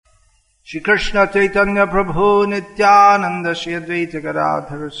Shri Krishna Chaitanya Prabhu Nityananda Shri Advaita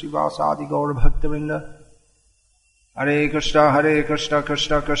Gadadhara Srivasadi Gaura Bhaktavinda. Hare Krishna,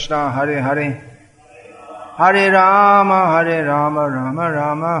 Krishna Krishna, Hare Hare. Hare Rama, Rama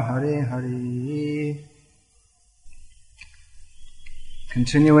Rama, Hare Hare.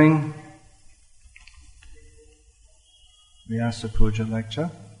 Continuing Vyasa Puja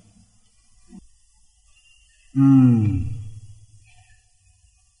lecture.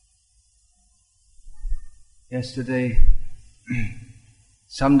 Yesterday,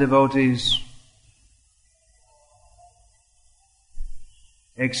 some devotees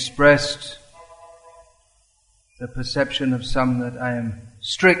expressed the perception of some that I am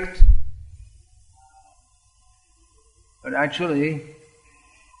strict. But actually,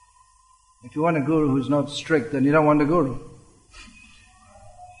 if you want a guru who's not strict, then you don't want a guru.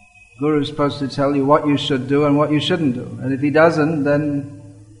 Guru is supposed to tell you what you should do and what you shouldn't do. And if he doesn't, then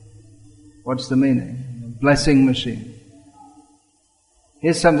what's the meaning? A blessing machine.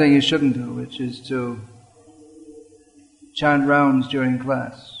 Here's something you shouldn't do, which is to chant rounds during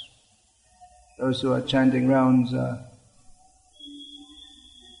class. Those who are chanting rounds are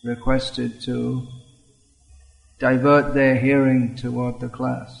requested to divert their hearing toward the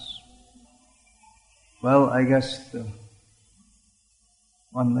class. Well, I guess the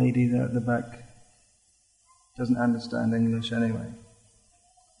one lady there at the back doesn't understand English anyway.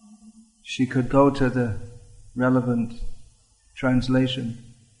 She could go to the relevant translation.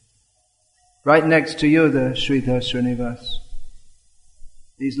 Right next to you, the Sridhar Srinivas.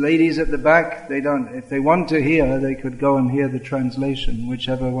 These ladies at the back, if they want to hear, they could go and hear the translation,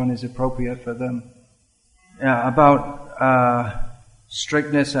 whichever one is appropriate for them. Yeah, about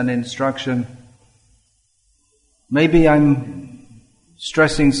strictness and instruction. Maybe I'm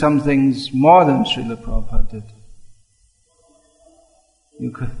stressing some things more than Srila Prabhupada did.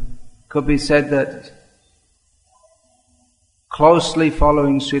 You could be said that closely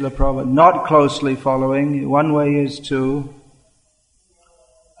following Srila Prabhupada, not closely following, one way is to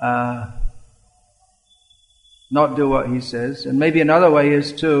not do what he says, and maybe another way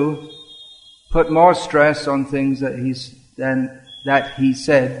is to put more stress on things that he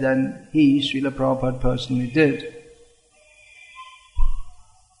said than he, Srila Prabhupada, personally did.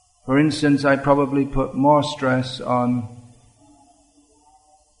 For instance, I probably put more stress on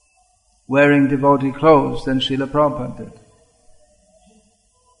wearing devotee clothes than Srila Prabhupada did.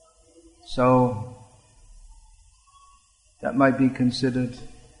 So that might be considered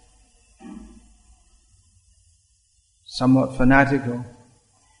somewhat fanatical.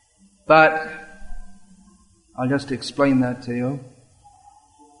 But I'll just explain that to you.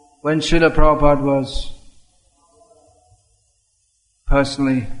 When Srila Prabhupada was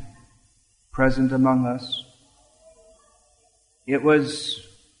personally present among us, it was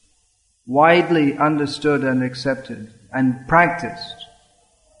widely understood and accepted and practiced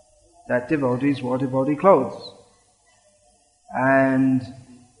that devotees wore devotee clothes. And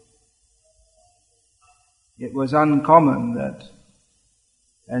it was uncommon that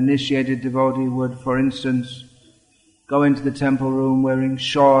an initiated devotee would, for instance, go into the temple room wearing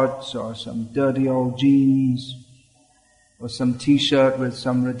shorts or some dirty old jeans or some t-shirt with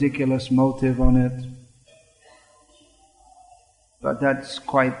some ridiculous motive on it. But that's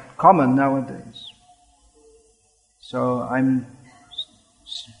quite common nowadays. So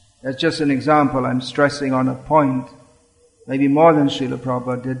that's just an example. I'm stressing on a point, maybe more than Srila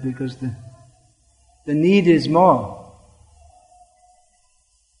Prabhupada did, because the need is more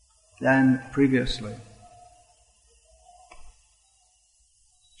than previously.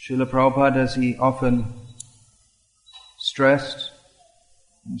 Srila Prabhupada, as he often stressed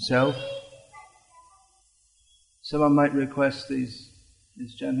himself, someone might request this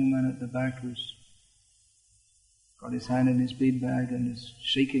gentleman at the back who's got his hand in his bead bag and is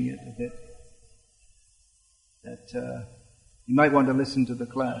shaking it a bit, that you might want to listen to the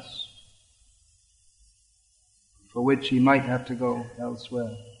class, for which he might have to go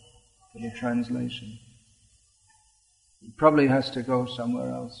elsewhere for the translation. He probably has to go somewhere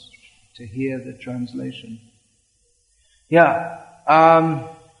else to hear the translation. Yeah, Srila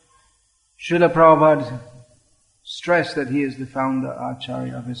Prabhupada stressed that he is the founder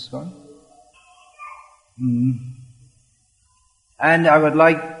Acharya of ISKCON. And I would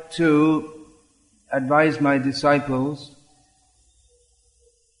like to advise my disciples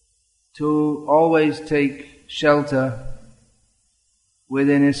to always take shelter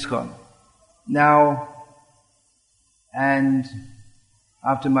within ISKCON, now and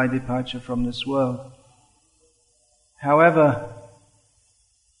after my departure from this world. However,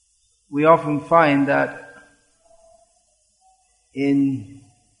 we often find that in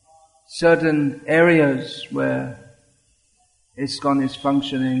certain areas where ISKCON is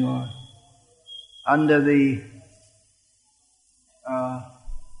functioning, or under the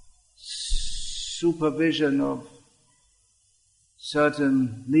supervision of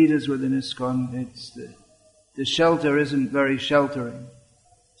certain leaders within ISKCON, the shelter isn't very sheltering.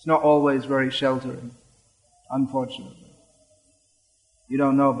 It's not always very sheltering, unfortunately. You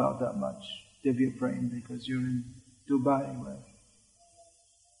don't know about that much Divya Prem because you're in Dubai, where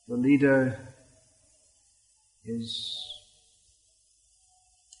the leader is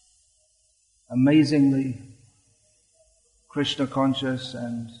amazingly Krishna conscious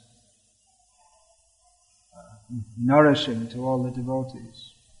and nourishing to all the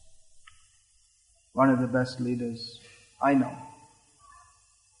devotees. One of the best leaders I know.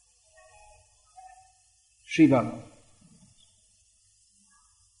 Shiva.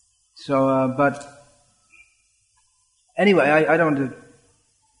 So, but anyway, I don't want to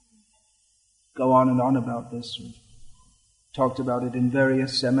go on and on about this. We've talked about it in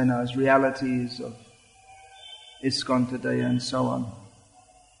various seminars, realities of ISKCON today and so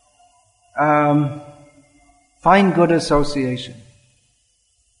on. Find good association.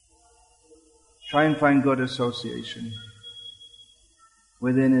 Try and find good association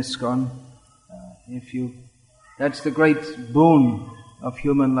within ISKCON. That's the great boon of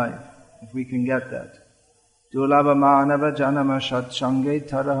human life, if we can get that. Dulabha manava janama shatsange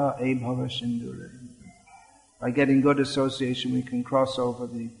taraha ebhava sindure. By getting good association, we can cross over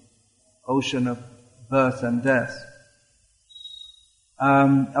the ocean of birth and death.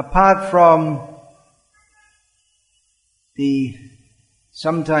 Apart from the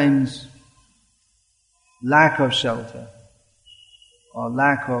sometimes lack of shelter or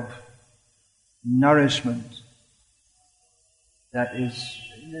lack of nourishment, that is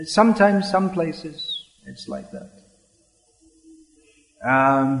sometimes, some places it's like that.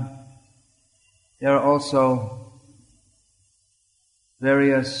 There are also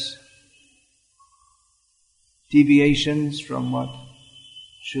various deviations from what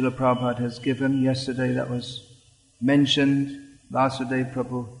Srila Prabhupada has given. Yesterday that was mentioned. Vasudev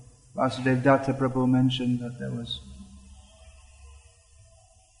Datta Prabhu mentioned that there was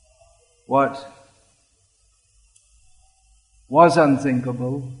what was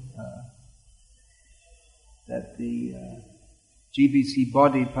unthinkable, that the GBC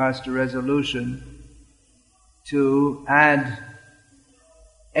body passed a resolution to add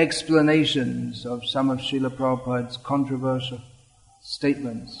explanations of some of Srila Prabhupada's controversial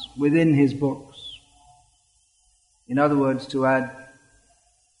statements within his books. In other words, to add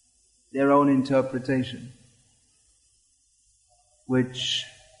their own interpretation, which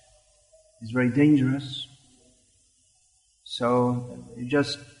is very dangerous. So it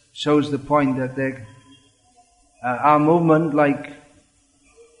just shows the point that our movement, like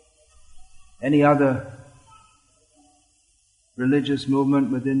any other religious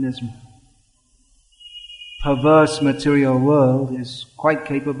movement within this perverse material world, is quite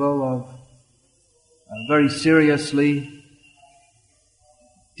capable of very seriously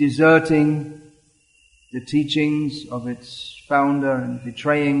deserting the teachings of its founder and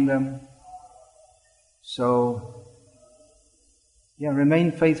betraying them. So,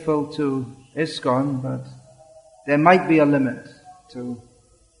 remain faithful to ISKCON, but there might be a limit to,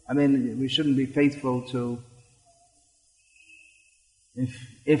 we shouldn't be faithful to,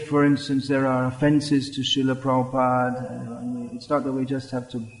 if for instance there are offenses to Srila Prabhupada, it's not that we just have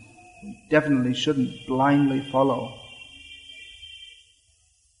to, we definitely shouldn't blindly follow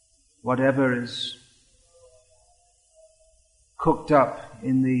whatever is cooked up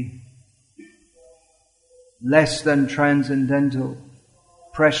in the less than transcendental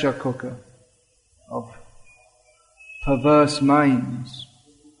pressure cooker of perverse minds.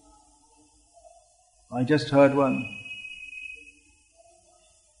 I just heard one.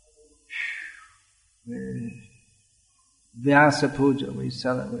 Vyasa Puja, we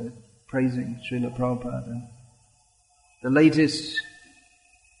celebrate, we're praising Srila Prabhupada. And the latest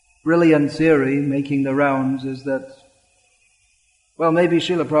brilliant theory making the rounds is that, maybe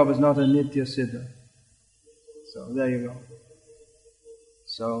Srila Prabhupada is not a Nitya Siddha. So there you go.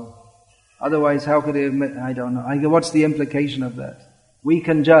 So otherwise, how could he admit? I don't know. What's the implication of that? We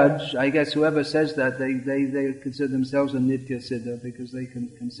can judge. I guess whoever says that, they consider themselves a Nitya Siddha because they can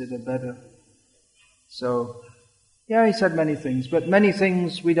consider better. So, he said many things, but many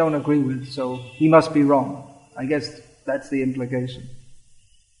things we don't agree with, so he must be wrong. I guess that's the implication.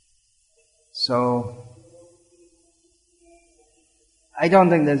 So, I don't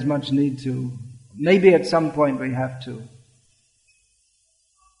think there's much need to. Maybe at some point we have to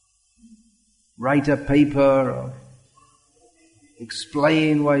write a paper or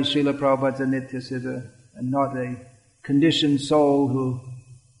explain why Srila Prabhupada's a Nityasiddha and not a conditioned soul who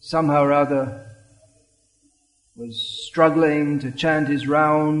somehow or other was struggling to chant his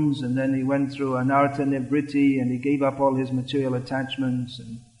rounds, and then he went through anartha nivritti and he gave up all his material attachments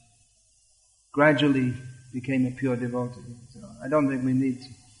and gradually became a pure devotee. So I don't think we need to.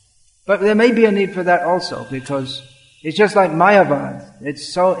 But there may be a need for that also, because it's just like Mayavad.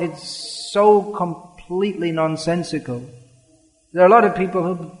 It's so completely nonsensical. There are a lot of people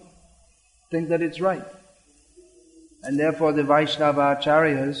who think that it's right. And therefore the Vaishnava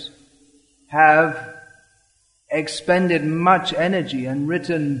Acharyas have expended much energy and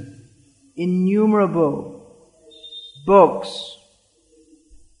written innumerable books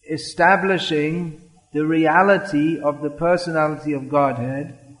establishing the reality of the personality of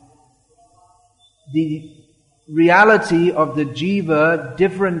Godhead, the reality of the jiva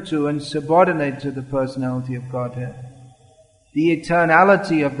different to and subordinate to the personality of Godhead, the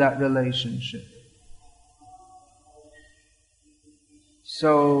eternality of that relationship.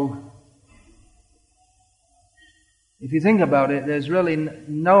 So, if you think about it, there's really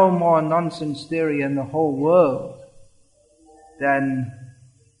no more nonsense theory in the whole world than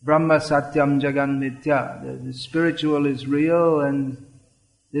Brahma Satyam Jagan Mithya. The spiritual is real and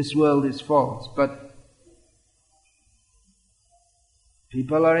this world is false. But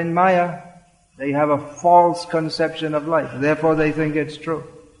people are in Maya. They have a false conception of life. Therefore they think it's true.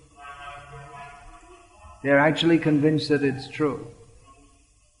 They're actually convinced that it's true.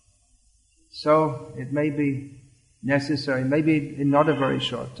 So it may be necessary, maybe in not a very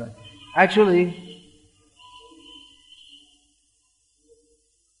short time. Actually,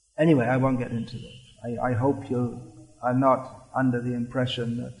 anyway, I won't get into that. I hope you are not under the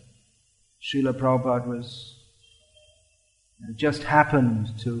impression that Srila Prabhupada was just happened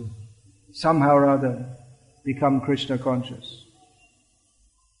to somehow or other become Krishna conscious.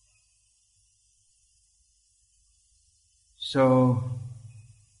 So,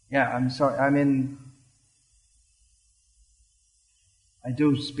 yeah, I'm sorry. I mean, I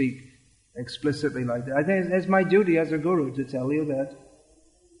do speak explicitly like that. I think it's my duty as a guru to tell you that.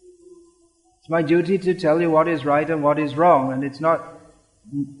 It's my duty to tell you what is right and what is wrong, and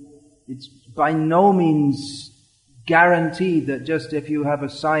it's by no means guaranteed that just if you have a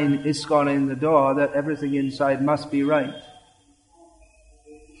sign ISKCON in the door that everything inside must be right.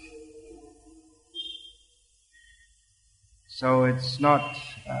 So it's not,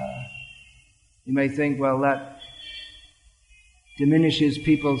 you may think, well, that diminishes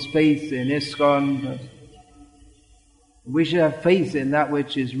people's faith in ISKCON, but we should have faith in that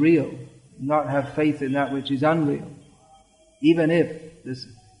which is real, not have faith in that which is unreal. Even if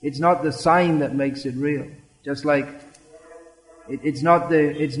it's not the sign that makes it real. Just like it's not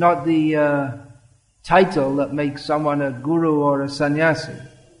the title that makes someone a guru or a sannyasi.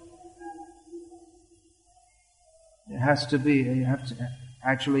 It has to be. You have to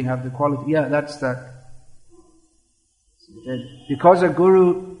actually have the quality. Yeah, that's that. Because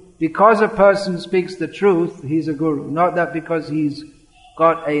a person speaks the truth, he's a guru. Not that because he's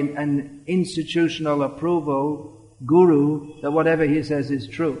got an institutional approval guru that whatever he says is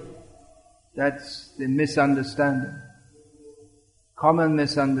true. That's the misunderstanding. Common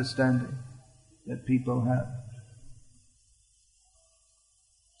misunderstanding that people have.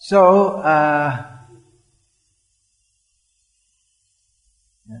 So,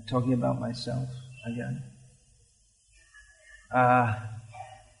 talking about myself again.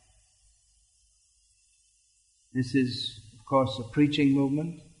 This is, of course, a preaching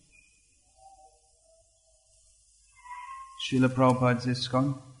movement. Srila Prabhupada's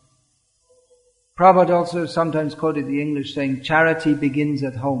ISKCON. Prabhupada also sometimes quoted the English saying, charity begins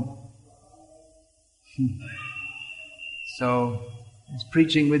at home. So, it's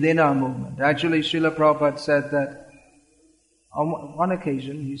preaching within our movement. Actually, Srila Prabhupada said that, on one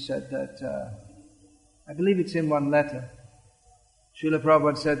occasion, he said that, I believe it's in one letter, Srila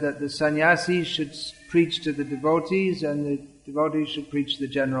Prabhupada said that the sannyasis should preach to the devotees and the devotees should preach to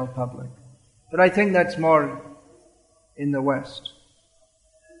the general public. But I think that's more in the West,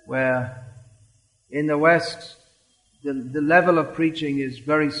 where in the West, the level of preaching is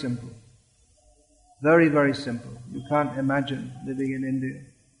very simple. Very, very simple. You can't imagine living in India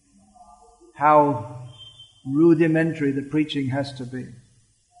how rudimentary the preaching has to be.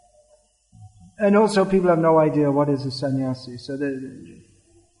 And also people have no idea what is a sannyasi. So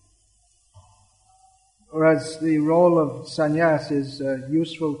whereas the role of sannyas is a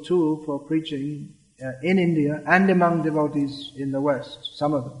useful tool for preaching in India and among devotees in the West,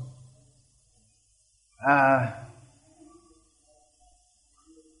 some of them.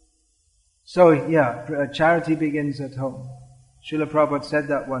 So, charity begins at home. Srila Prabhupada said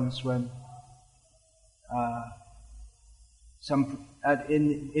that once when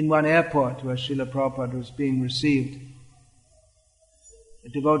in one airport where Srila Prabhupada was being received, a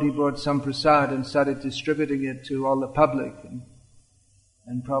devotee brought some prasad and started distributing it to all the public.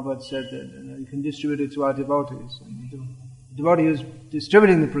 And Prabhupada said that you can distribute it to our devotees. And the devotee who was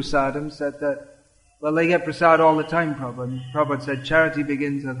distributing the prasadam said that, well, they get prasad all the time, Prabhupada. And Prabhupada said, charity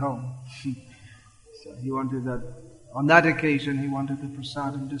begins at home. So he wanted that, on that occasion, he wanted the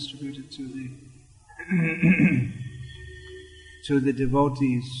prasadam distributed to the to the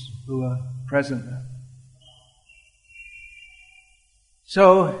devotees who are present there.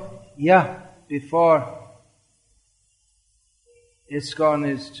 So, before ISKCON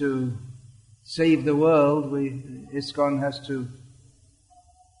is to save the world, ISKCON has to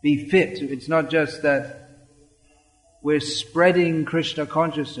be fit. It's not just that we're spreading Krishna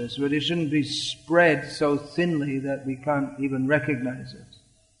consciousness, but it shouldn't be spread so thinly that we can't even recognize it.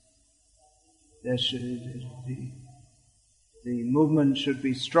 The movement should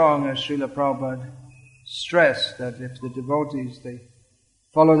be strong, as Srila Prabhupada stressed, that if the devotees, they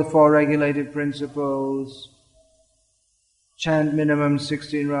follow the 4 regulated principles, chant minimum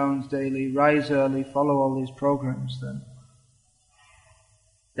 16 rounds daily, rise early, follow all these programs, then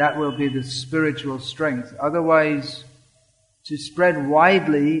that will be the spiritual strength. Otherwise, to spread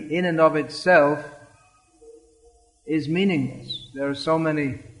widely in and of itself is meaningless. There are so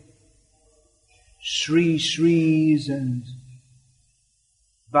many Shris and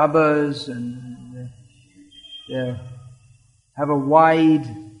Babas, and they have a wide,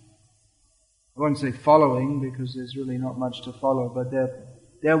 I won't say following because there's really not much to follow, but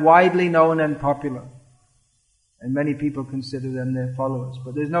they're widely known and popular. And many people consider them their followers.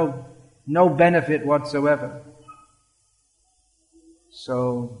 But there's no benefit whatsoever.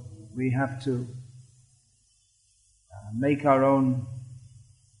 So we have to make our own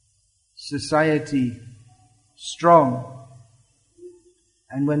society strong.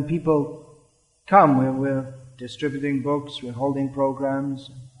 And when people come, we're distributing books, we're holding programs.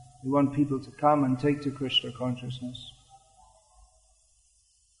 We want people to come and take to Krishna consciousness.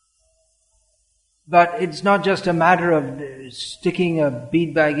 But it's not just a matter of sticking a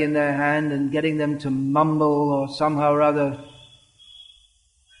bead bag in their hand and getting them to mumble or somehow or other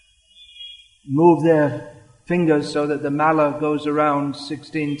move their fingers so that the mala goes around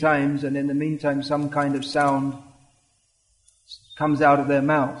 16 times, and in the meantime some kind of sound comes out of their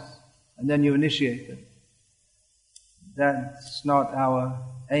mouth, and then you initiate them. That's not our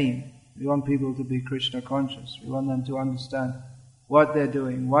aim. We want people to be Krishna conscious. We want them to understand what they're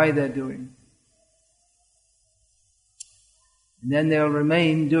doing, why they're doing. And then they'll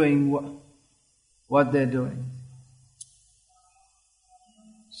remain doing what they're doing.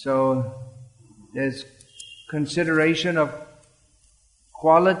 So there's consideration of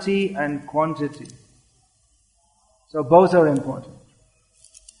quality and quantity. So both are important.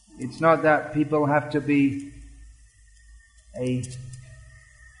 It's not that people have to be a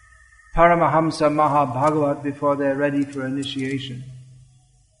Paramahamsa Mahabhagavat before they're ready for initiation.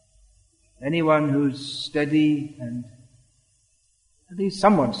 Anyone who's steady and at least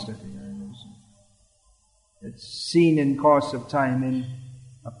somewhat steady, it's seen in course of time in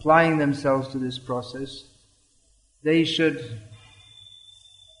applying themselves to this process, they should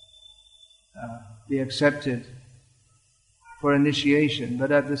be accepted for initiation.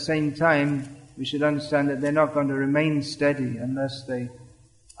 But at the same time, we should understand that they're not going to remain steady unless they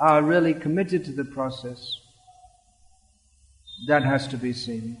are really committed to the process. That has to be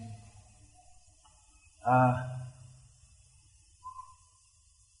seen.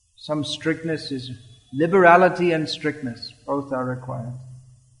 Some strictness is liberality, and strictness both are required.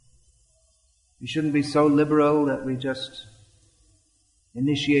 We shouldn't be so liberal that we just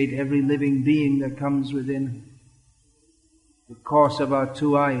initiate every living being that comes within the course of our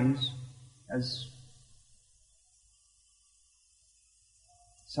 2 eyes, as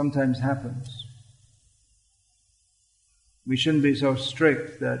sometimes happens. We shouldn't be so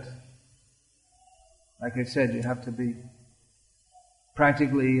strict that, like I said, you have to be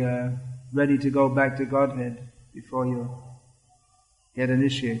practically ready to go back to Godhead before you get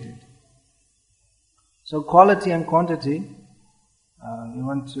initiated. So quality and quantity, we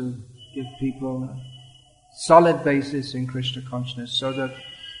want to give people a solid basis in Krishna consciousness so that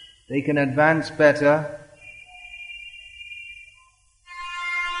they can advance better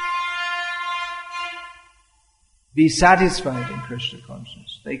be satisfied in Krishna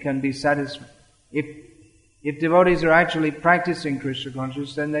consciousness. They can be satisfied. If devotees are actually practicing Krishna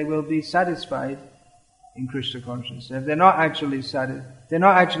consciousness, then they will be satisfied in Krishna consciousness. If they're not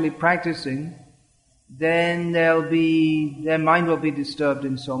actually practicing, then their mind will be disturbed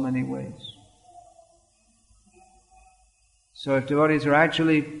in so many ways. So if devotees are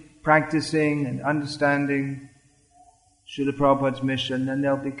actually practicing and understanding Srila Prabhupada's mission, then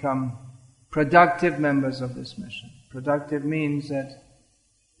they'll become productive members of this mission. Productive means that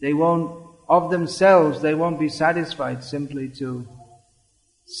they won't be satisfied simply to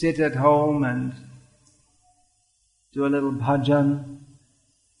sit at home and do a little bhajan,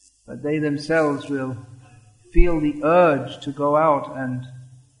 but they themselves will feel the urge to go out and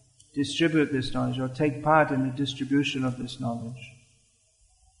distribute this knowledge or take part in the distribution of this knowledge.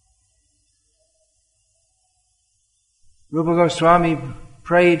 Rupa Goswami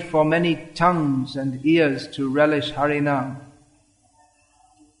prayed for many tongues and ears to relish Harinam.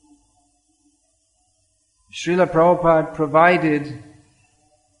 Srila Prabhupada provided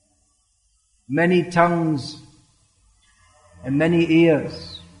many tongues and many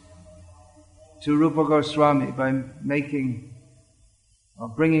ears to Rupa Goswami by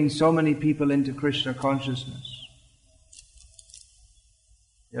bringing so many people into Krishna consciousness.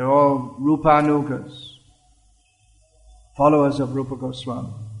 They're all Rupanugas, followers of Rupa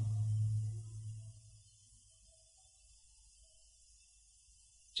Goswami.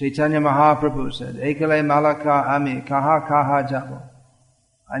 Chaitanya Mahaprabhu said, Ekale Malaka Ami Kaha Kaha Jabo.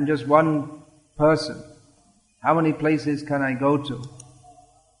 I'm just one person. How many places can I go to?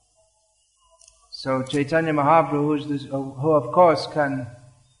 So Chaitanya Mahaprabhu, who of course can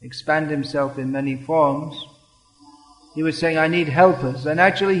expand himself in many forms, he was saying, I need helpers. And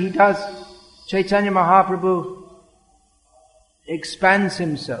actually he does. Chaitanya Mahaprabhu expands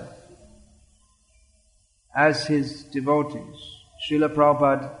himself as his devotees. Srila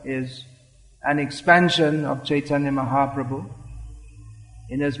Prabhupada is an expansion of Chaitanya Mahaprabhu,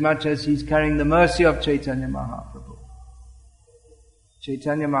 inasmuch as he's carrying the mercy of Chaitanya Mahaprabhu.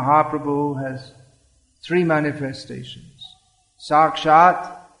 Chaitanya Mahaprabhu has 3 manifestations: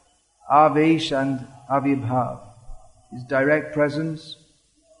 Sakshat, Avesh and Avibhav. His direct presence.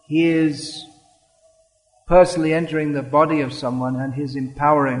 He is personally entering the body of someone and he's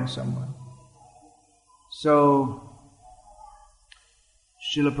empowering someone. So,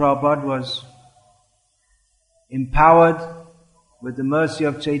 Srila Prabhupada was empowered with the mercy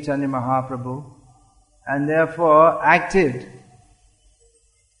of Chaitanya Mahaprabhu and therefore acted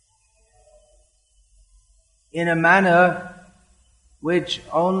in a manner which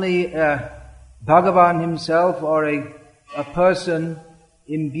only Bhagavan himself or a person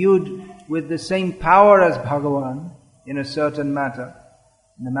imbued with the same power as Bhagavan in a certain matter,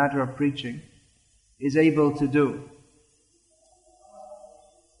 in the matter of preaching, is able to do.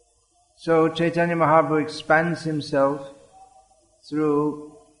 So Chaitanya Mahaprabhu expands himself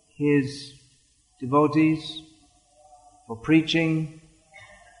through his devotees for preaching.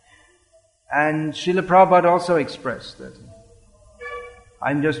 And Srila Prabhupada also expressed that,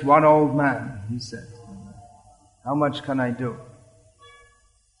 I'm just one old man, he said. How much can I do?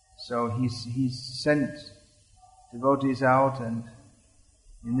 So he's sent devotees out, and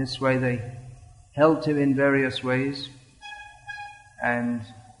in this way they helped him in various ways. And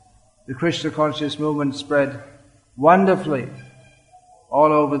the Krishna conscious movement spread wonderfully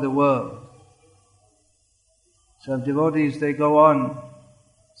all over the world. So devotees, they go on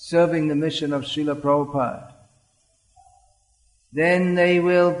serving the mission of Srila Prabhupada. Then they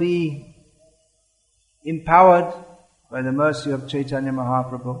will be empowered by the mercy of Chaitanya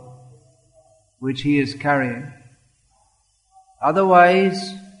Mahaprabhu, which he is carrying.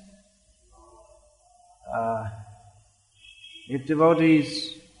 Otherwise, if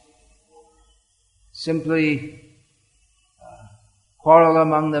devotees simply quarrel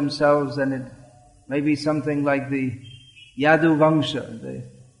among themselves, then it may be something like the Yadu Vangsha.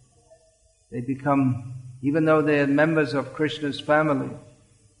 They become, even though they are members of Krishna's family,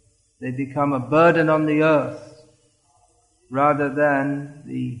 they become a burden on the earth rather than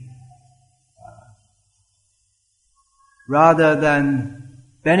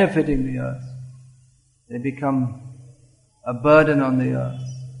benefiting the earth. They become a burden on the earth.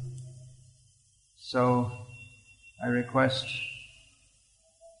 So I request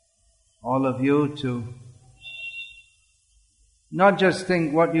all of you to not just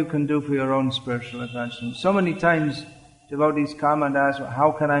think what you can do for your own spiritual advancement. So many times devotees come and ask,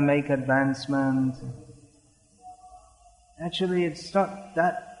 how can I make advancement? Actually, it's not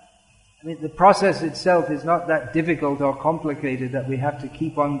that, the process itself is not that difficult or complicated that we have to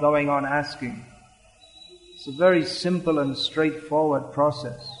keep on going on asking. It's a very simple and straightforward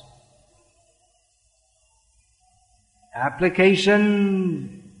process.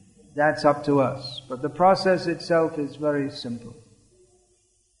 Application, that's up to us. But the process itself is very simple.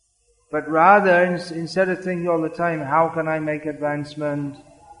 But rather, instead of thinking all the time, how can I make advancement?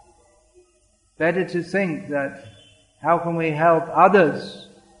 Better to think that, how can we help others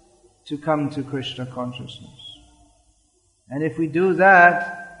to come to Krishna consciousness? And if we do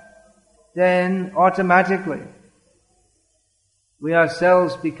that, then automatically we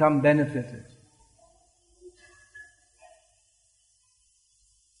ourselves become benefited.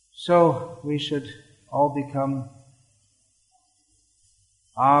 So we should all become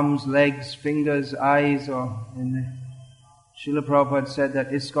arms, legs, fingers, eyes, or in the Srila Prabhupada said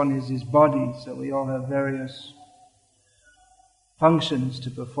that ISKCON is his body, so we all have various functions to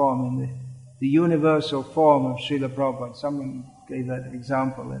perform in the universal form of Srila Prabhupada. Someone gave that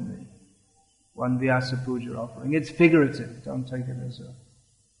example in the one Vyasa Puja offering. It's figurative, don't take it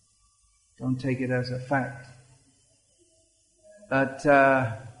as a fact. But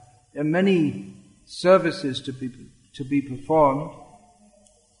there are many services to be performed,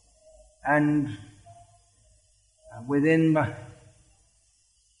 and within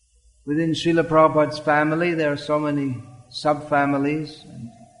Srila Prabhupada's family there are so many sub-families,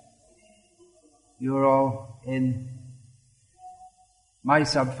 and you're all in my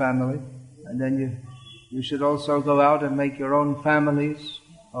sub-family, and then you should also go out and make your own families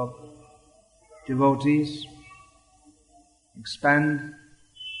of devotees, expand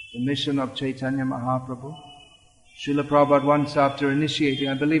the mission of Chaitanya Mahaprabhu. Srila Prabhupada once, after initiating,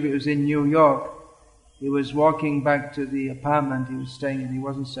 I believe it was in New York, he was walking back to the apartment he was staying in. He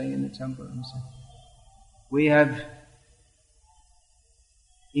wasn't staying in the temple. He said, we have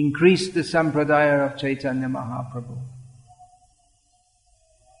increased the sampradaya of Chaitanya Mahaprabhu.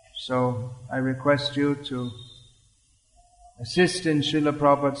 So I request you to assist in Srila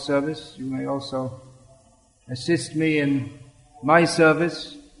Prabhupada's service. You may also assist me in my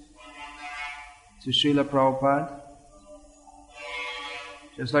service to Srila Prabhupada.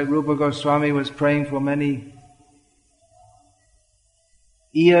 Just like Rupa Goswami was praying for many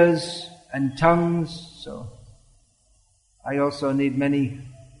ears and tongues, so I also need many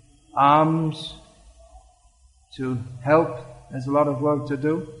arms to help. There's a lot of work to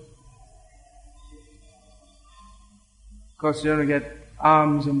do. Of course, you don't get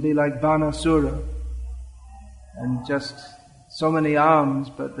arms and be like Banasura and just so many arms,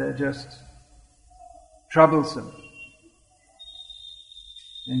 but they're just troublesome.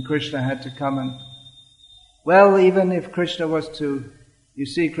 And Krishna had to come and, well, even if Krishna was to, you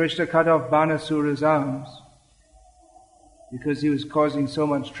see, Krishna cut off Banasura's arms because he was causing so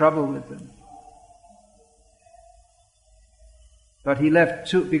much trouble with them. But he left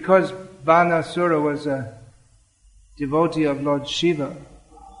two, because Banasura was a devotee of Lord Shiva,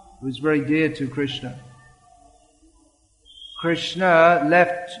 who was very dear to Krishna. Krishna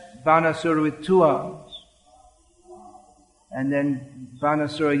left Banasura with 2 arms. And then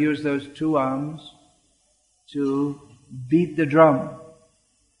Banasura used those 2 arms to beat the drum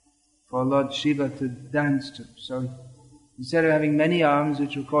for Lord Shiva to dance to. So instead of having many arms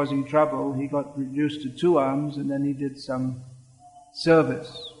which were causing trouble, he got reduced to 2 arms, and then he did some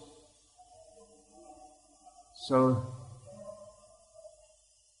service. So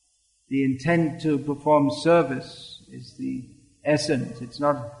the intent to perform service is the essence. It's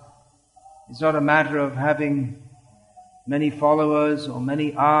not a matter of having many followers or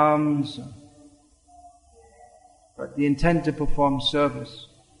many arms, but the intent to perform service.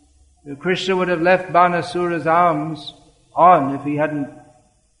 If Krishna would have left Banasura's arms on if he hadn't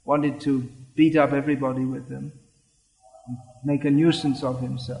wanted to beat up everybody with them, make a nuisance of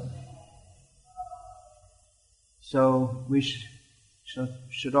himself. So we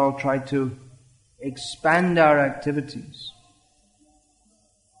should all try to expand our activities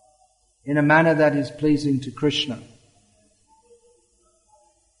in a manner that is pleasing to Krishna.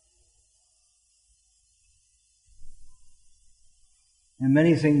 And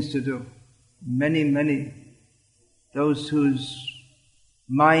many things to do. Many. Those whose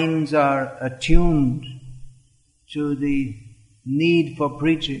minds are attuned to the need for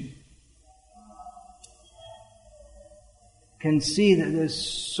preaching can see that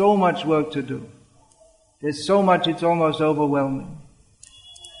there's so much work to do. There's so much, it's almost overwhelming.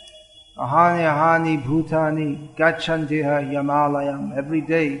 Ahani bhutani gachantiha yamalayam. Every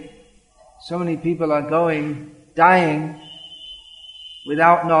day, so many people are dying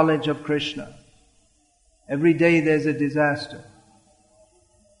without knowledge of Krishna. Every day there's a disaster.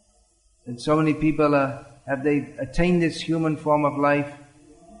 And so many people have they attained this human form of life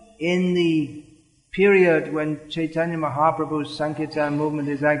in the period when Chaitanya Mahaprabhu's Sankirtan movement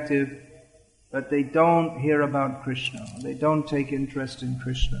is active, but they don't hear about Krishna. They don't take interest in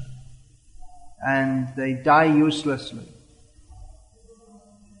Krishna. And they die uselessly.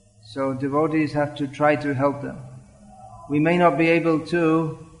 So devotees have to try to help them. We may not be able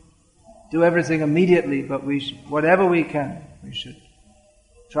to do everything immediately, but whatever we can, we should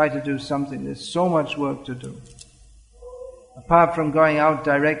try to do something. There's so much work to do. Apart from going out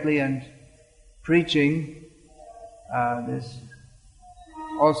directly and preaching, there's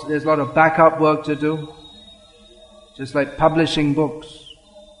a lot of backup work to do. Just like publishing books.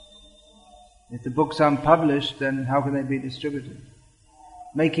 If the books aren't published, then how can they be distributed?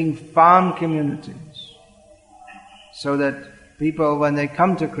 Making farm communities so that people, when they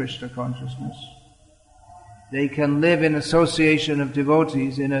come to Krishna consciousness, they can live in association of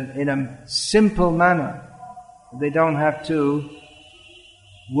devotees in a simple manner. They don't have to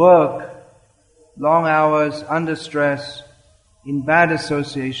work long hours under stress in bad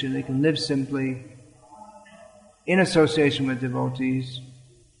association. They can live simply in association with devotees,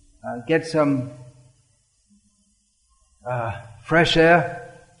 get some fresh air,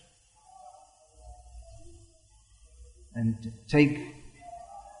 and take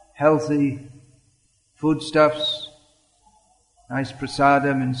healthy foodstuffs, nice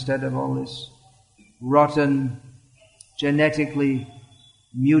prasadam instead of all this rotten, genetically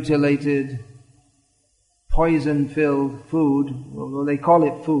mutilated, poison-filled food. Well, they call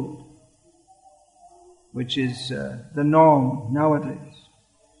it food, which is the norm nowadays.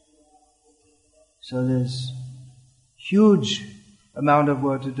 So there's huge amount of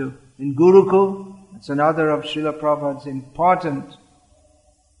work to do. In Gurukul, it's another of Srila Prabhupada's important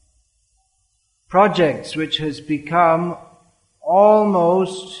projects which has become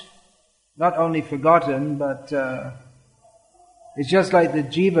almost not only forgotten, but it's just like the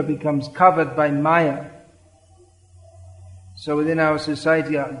jiva becomes covered by Maya. So within our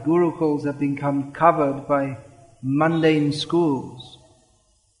society, our gurukuls have become covered by mundane schools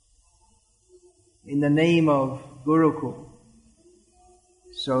in the name of Gurukul.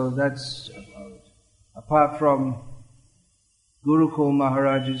 So that's, apart from Gurukul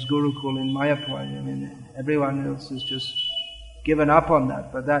Maharaj's Gurukul in Mayapur, I mean, everyone else has just given up on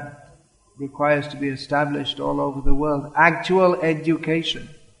that, but that requires to be established all over the world. Actual education.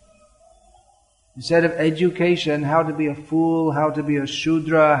 Instead of education, how to be a fool, how to be a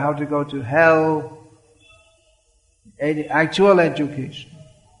Shudra, how to go to hell. Actual education.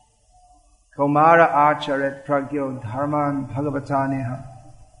 Kaumara acharet pragyo dharman bhagavataneha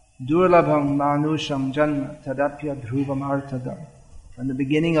durlabham manusham janma tadapya dhruvam artadam. From the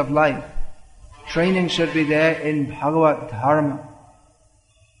beginning of life, training should be there in Bhagavat Dharma.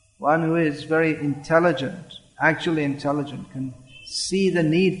 One who is very intelligent, actually intelligent, can see the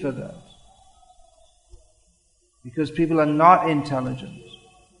need for that. Because people are not intelligent.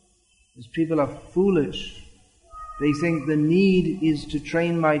 Because people are foolish. They think the need is to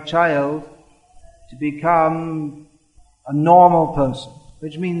train my child to become a normal person,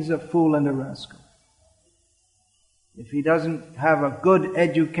 which means a fool and a rascal. If he doesn't have a good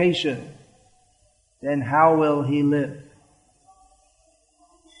education, then how will he live?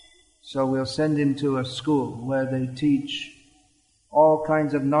 So we'll send him to a school where they teach all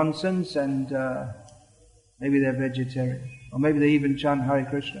kinds of nonsense, and maybe they're vegetarian. Or maybe they even chant Hare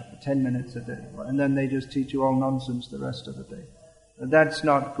Krishna for 10 minutes a day. And then they just teach you all nonsense the rest of the day. But that's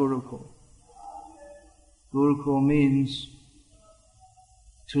not Gurukul. Gurukul means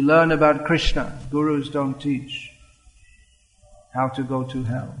to learn about Krishna. Gurus don't teach how to go to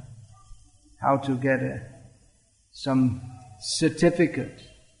hell, how to get some certificate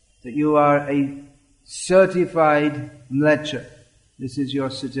that you are a certified mlecha. This is your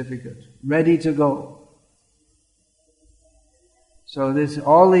certificate, ready to go. So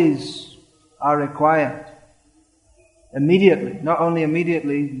all these are required immediately. Not only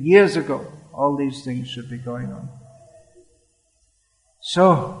immediately, years ago, all these things should be going on.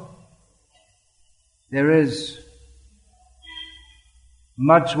 So, there is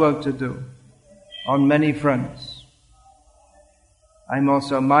much work to do on many fronts.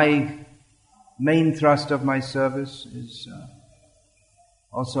 My main thrust of my service is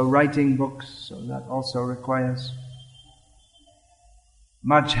also writing books, so that also requires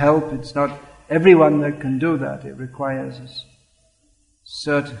much help. It's not everyone that can do that. It requires a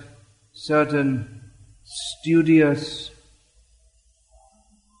certain studious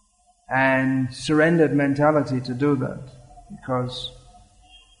and surrendered mentality to do that, because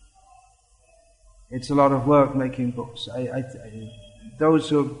it's a lot of work making books. Those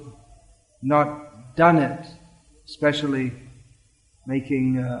who have not done it, especially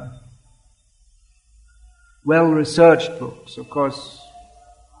making well-researched books, of course,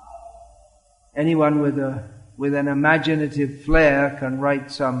 anyone with an imaginative flair can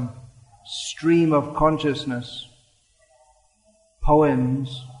write some stream of consciousness,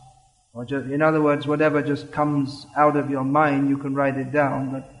 poems, Or just, in other words, whatever just comes out of your mind, you can write it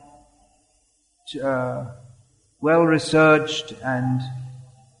down. But well-researched and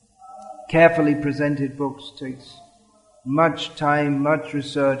carefully presented books takes much time, much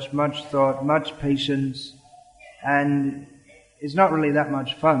research, much thought, much patience, and it's not really that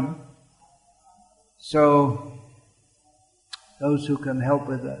much fun. So, those who can help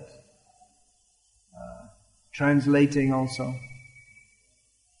with that, translating also.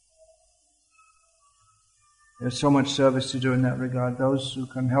 There's so much service to do in that regard. Those who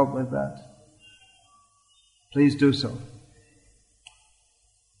can help with that, please do so.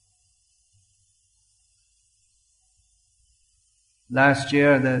 Last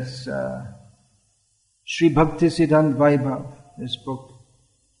year, there's Sri Bhaktisiddhanta Vaibhav. This book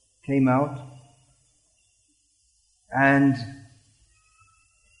came out, and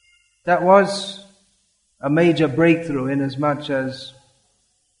that was a major breakthrough in as much as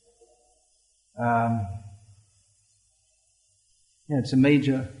it's a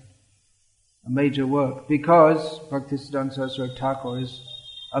major work, because Bhaktisiddhanta Saraswati Thakur is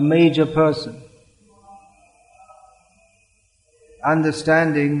a major person.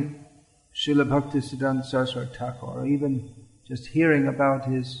 Understanding Srila Bhaktisiddhanta Saraswati Thakur, or even just hearing about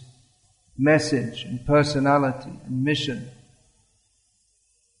his message and personality and mission,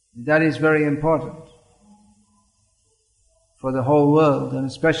 that is very important for the whole world, and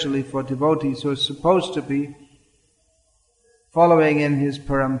especially for devotees who are supposed to be following in his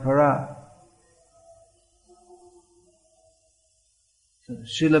parampara. So,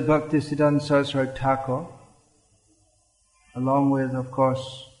 Srila Bhaktisiddhanta Saraswati Thakur, along with, of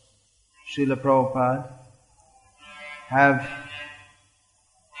course, Srila Prabhupada, have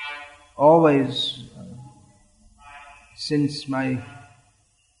always, since my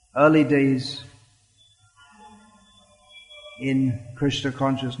early days in Krishna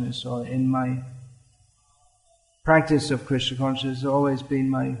consciousness, or in my practice of Krishna consciousness, have always been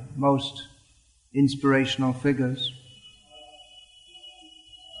my most inspirational figures.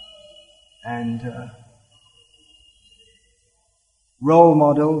 And role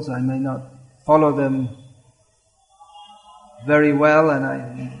models. I may not follow them very well, and I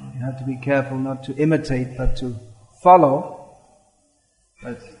have to be careful not to imitate, but to follow.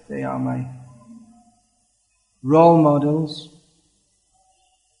 But they are my role models.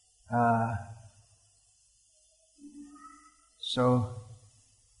 So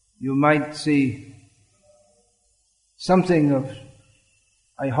you might see something of,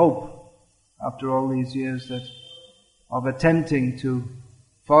 I hope, after all these years, that of attempting to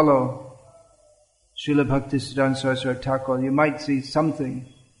follow Srila Bhaktisiddhanta Saraswati Thakur, you might see something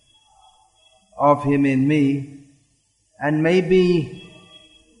of him in me, and maybe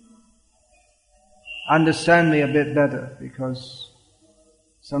understand me a bit better, because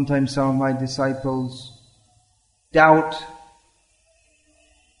sometimes some of my disciples doubt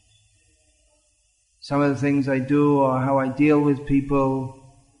some of the things I do or how I deal with people.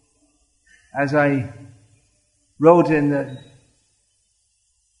 As I wrote in the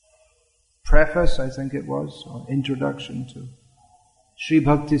preface, I think it was, or introduction to Sri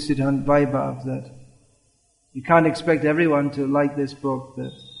Bhaktisiddhanta Vaibhav, that you can't expect everyone to like this book,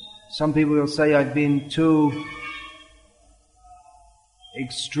 that some people will say I've been too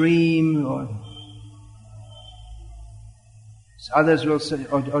extreme, or others will say,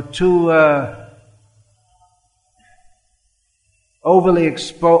 or too overly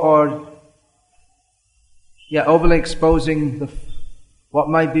exposing what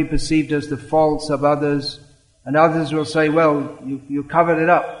might be perceived as the faults of others, and others will say, well, you covered it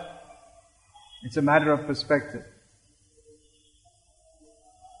up. It's a matter of perspective.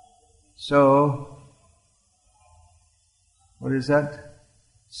 So, what is that?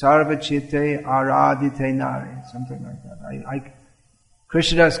 Sarvachite aradite nari, something like that.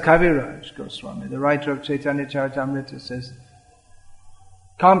 Krishnadas Kaviraj Goswami, the writer of Chaitanya Charitamrita, says,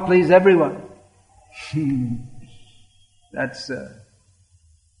 can't please everyone. That's the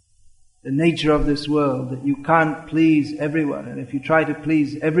nature of this world, that you can't please everyone. And if you try to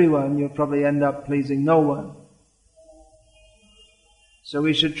please everyone, you'll probably end up pleasing no one. So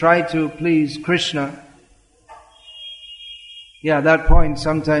we should try to please Krishna. Yeah, at that point,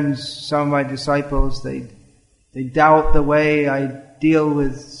 sometimes some of my disciples, they doubt the way I deal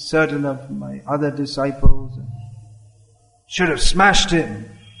with certain of my other disciples. Should have smashed him.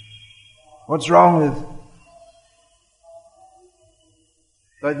 What's wrong with?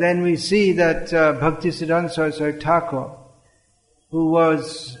 But then we see that Bhaktisiddhanta Saraswati Thakur, who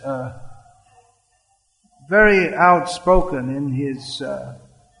was very outspoken in his,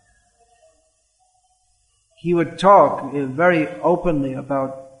 he would talk very openly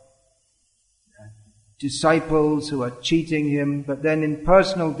about disciples who are cheating him, but then in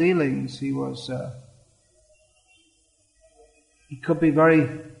personal dealings he could be very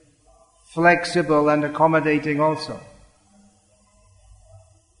flexible and accommodating also.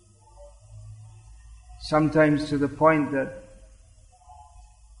 Sometimes to the point that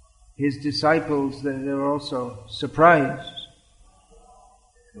his disciples, they were also surprised.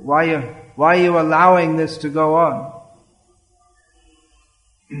 Why are you allowing this to go on?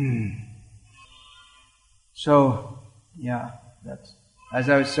 So, that's, as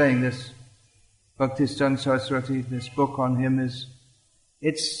I was saying, this Bhaktisiddhanta Saraswati, this book on him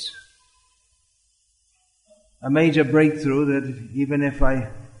it's a major breakthrough that even if I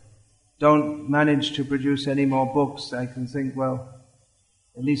don't manage to produce any more books, I can think, well,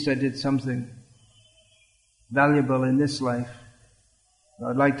 at least I did something valuable in this life.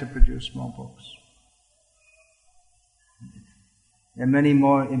 I'd like to produce more books. There are many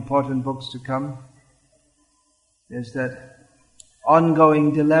more important books to come. There's that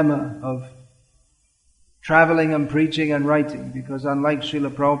ongoing dilemma of traveling and preaching and writing, because unlike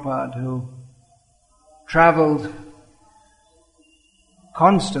Srila Prabhupada, who traveled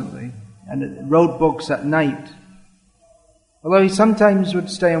constantly and wrote books at night, although he sometimes would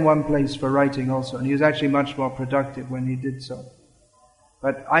stay in one place for writing also, and he was actually much more productive when he did so.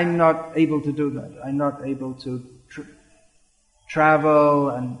 But I'm not able to do that. I'm not able to travel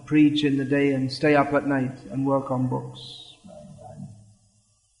and preach in the day and stay up at night and work on books.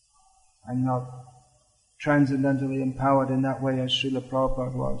 I'm not transcendentally empowered in that way as Srila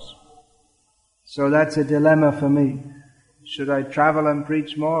Prabhupada was. So that's a dilemma for me. Should I travel and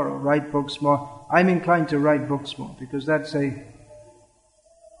preach more or write books more? I'm inclined to write books more because that's a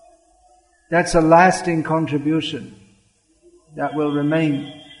lasting contribution that will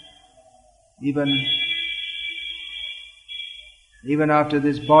remain even after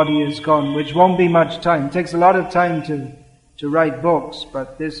this body is gone, which won't be much time. It takes a lot of time to write books,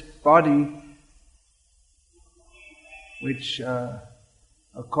 but this body, which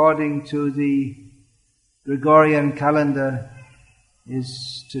according to the Gregorian calendar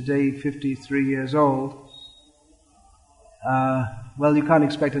is today 53 years old, well, you can't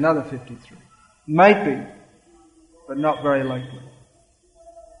expect another 53. Might be, but not very likely.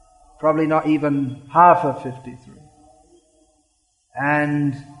 Probably not even half of 53.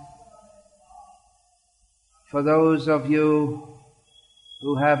 And for those of you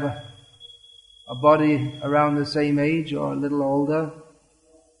who have a body around the same age or a little older,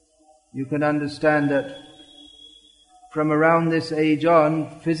 you can understand that from around this age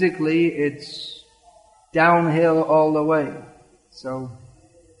on, physically it's downhill all the way. So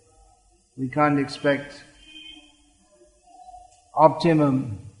we can't expect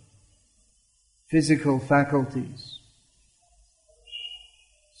optimum physical faculties.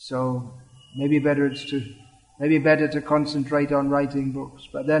 So maybe better to concentrate on writing books.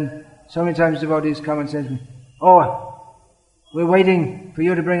 But then so many times devotees come and say to me, "Oh, we're waiting for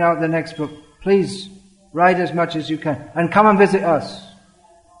you to bring out the next book. Please write as much as you can and come and visit us."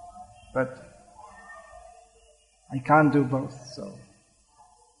 But I can't do both, so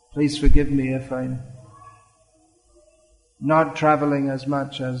please forgive me if I'm not traveling as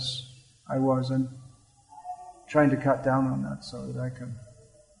much as I was, and trying to cut down on that so that I can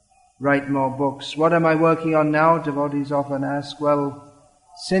write more books. What am I working on now? Devotees often ask. Well,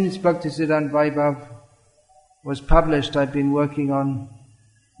 since Bhaktisiddhanta Vaibhav was published, I've been working on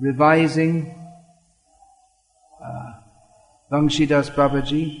revising Vangshidas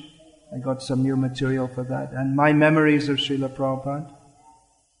Babaji. I got some new material for that. And my memories of Srila Prabhupada.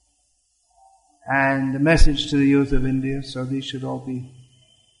 And the message to the youth of India. So these should all be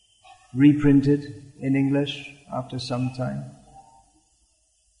reprinted in English after some time.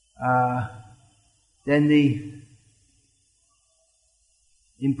 Then the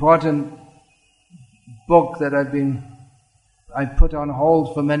important book that I've put on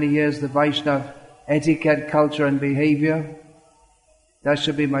hold for many years, the Vaishnava Etiquette, Culture and Behavior. That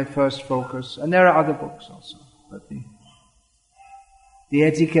should be my first focus. And there are other books also, but the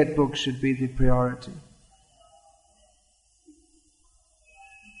etiquette book should be the priority.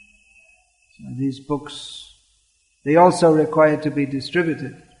 So these books, they also require to be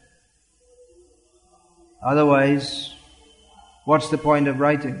distributed. Otherwise, what's the point of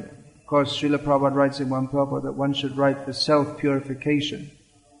writing them? Of course, Srila Prabhupada writes in one purport that one should write for self-purification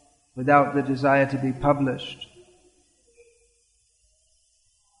without the desire to be published.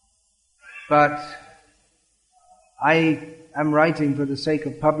 But I am writing for the sake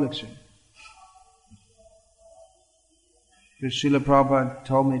of publishing. Because Srila Prabhupada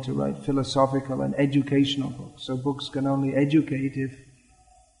told me to write philosophical and educational books. So books can only educate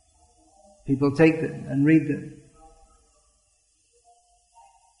people take them and read them.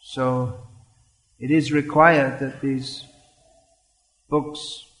 So it is required that these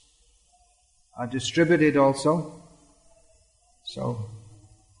books are distributed also. So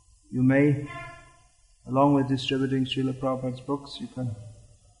you may, along with distributing Srila Prabhupada's books, you can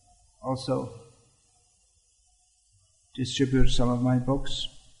also distribute some of my books.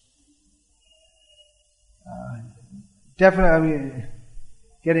 Definitely,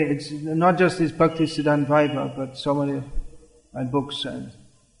 it's not just this Bhakti Siddhanta Vaibhav, but so many of my books, and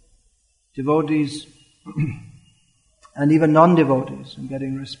devotees and even non-devotees, I'm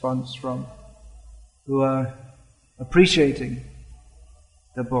getting response from, who are appreciating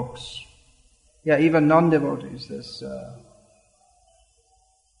the books. Yeah, even non-devotees. This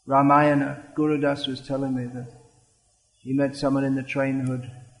Ramayana, Gurudas was telling me that he met someone in the train who'd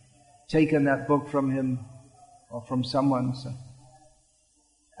taken that book from him or from someone,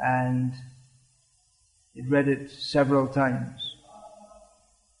 and he'd read it several times.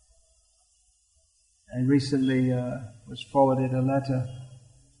 And recently was forwarded a letter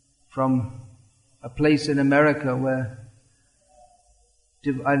from a place in America where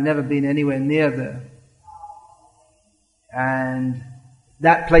I've never been anywhere near there. And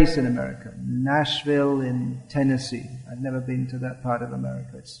that place in America, Nashville in Tennessee, I've never been to that part of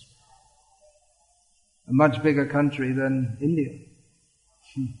America. It's a much bigger country than India.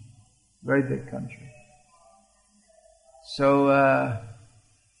 Very big country. So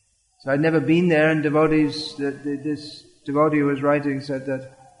I'd never been there, and devotees, this devotee who was writing said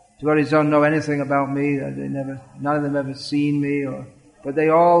that devotees don't know anything about me, none of them ever seen me, but they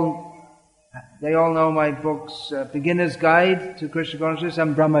all know my books, Beginner's Guide to Krishna Consciousness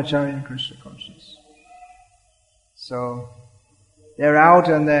and Brahmacharya in Krishna Consciousness. So they're out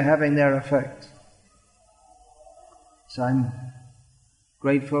and they're having their effect. So I'm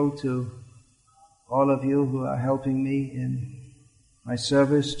grateful to all of you who are helping me in my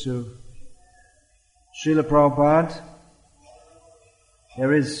service to Srila Prabhupada.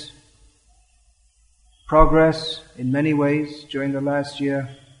 There is progress in many ways during the last year.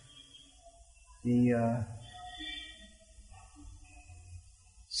 The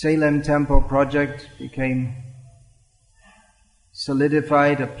Salem Temple project became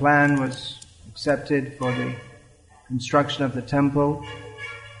solidified. A plan was accepted for the construction of the temple.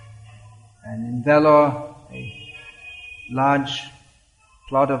 And in Vellore, a large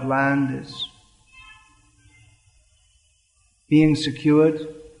plot of land is being secured.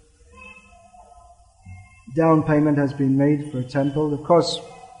 Down payment has been made for a temple. Of course,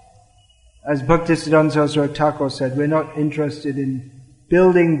 as Bhaktisiddhanta Saraswati Thakur said, we're not interested in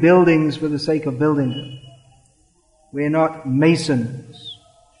building buildings for the sake of building them. We're not masons,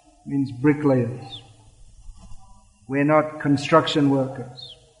 means bricklayers. We're not construction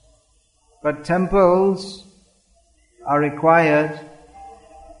workers. But temples are required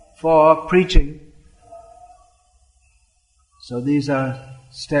for preaching. So these are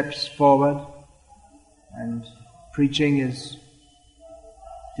steps forward, and preaching is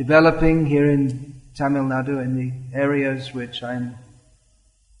developing here in Tamil Nadu in the areas which I'm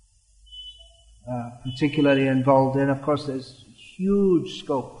particularly involved in. Of course, there's huge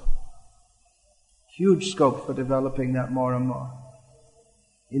scope for developing that more and more.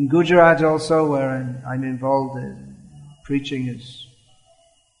 In Gujarat also, where I'm involved, preaching is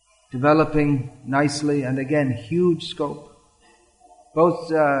developing nicely, and again, huge scope.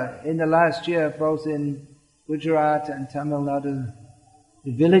 Both in the last year, both in Gujarat and Tamil Nadu,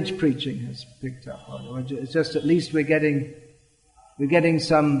 the village preaching has picked up. It's just at least we're getting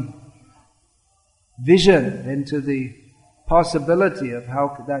some vision into the possibility of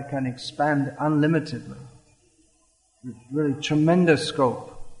how that can expand unlimitedly. Really tremendous scope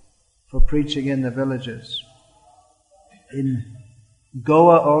for preaching in the villages. In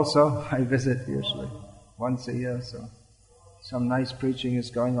Goa also, I visit usually once a year, so some nice preaching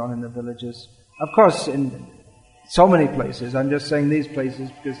is going on in the villages. Of course, in so many places. I'm just saying these places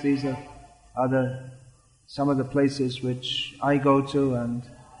because these are some of the places which I go to and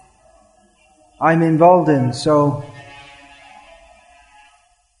I'm involved in. So,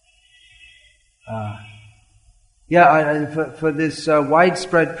 for this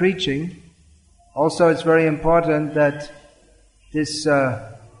widespread preaching, also it's very important that this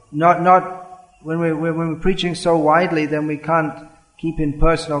when we're preaching so widely, then we can't keep in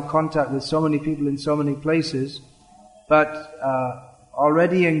personal contact with so many people in so many places. But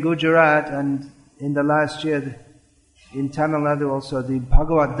already in Gujarat and in the last year in Tamil Nadu also, the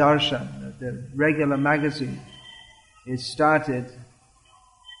Bhagavad Darshan, the regular magazine, is started.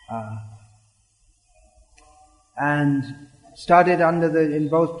 And started in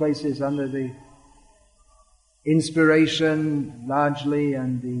both places under the inspiration largely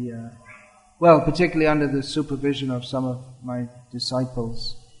and particularly under the supervision of some of my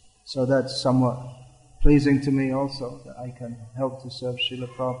disciples. So that's somewhat pleasing to me also, that I can help to serve Srila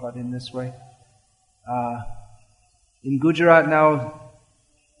Prabhupada in this way. In Gujarat now,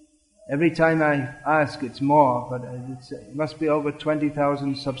 every time I ask, it's more, but it must be over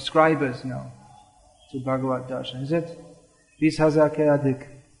 20,000 subscribers now to Bhagavad Darshan. Is it? 20,000 ke adhik.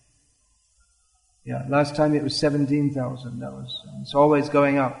 Yeah, last time it was 17,000. It's always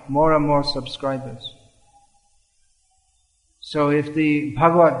going up. More and more subscribers. So if the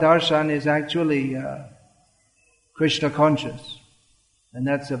Bhagavad Darshan is actually Krishna conscious, then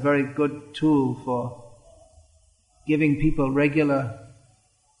that's a very good tool for giving people regular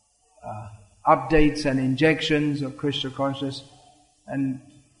updates and injections of Krishna consciousness, and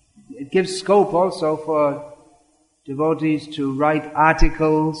it gives scope also for devotees to write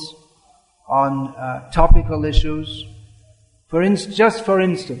articles on topical issues. Just for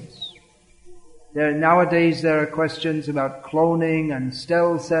instance, nowadays there are questions about cloning and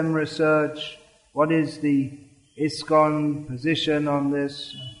stem cell research. What is the ISKCON position on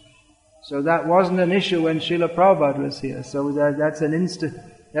this? So that wasn't an issue when Srila Prabhupada was here. So that's an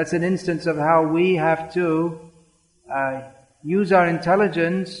instance of how we have to use our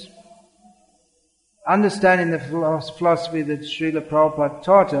intelligence, understanding the philosophy that Srila Prabhupada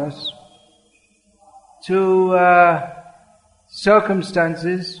taught us, to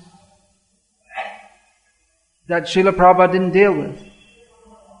circumstances that Srila Prabhupada didn't deal with.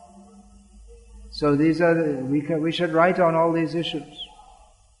 So we should write on all these issues.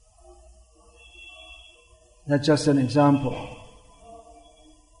 That's just an example.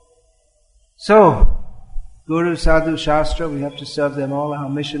 So, Guru, Sadhu, Shastra, we have to serve them all. Our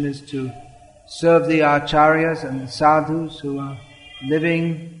mission is to serve the Acharyas and the Sadhus who are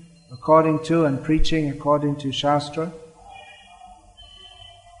living according to and preaching according to Shastra.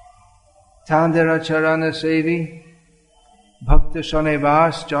 Tandera Charana Sevi, Bhakta Shone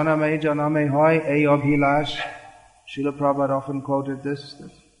Vas, Janame Hoy, E Abhilash. Srila Prabhupada often quoted this,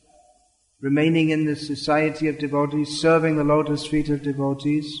 that remaining in the society of devotees, serving the lotus feet of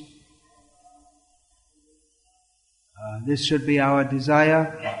devotees. This should be our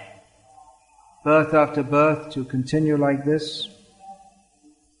desire, birth after birth, to continue like this.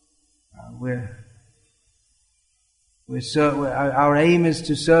 Our aim is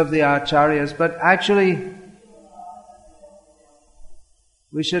to serve the Acharyas, but actually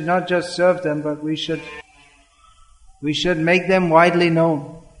we should not just serve them, but we should make them widely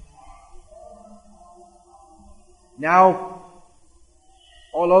known. Now,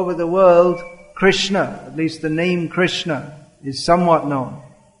 all over the world, Krishna, at least the name Krishna, is somewhat known.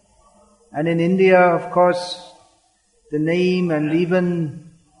 And in India, of course, the name and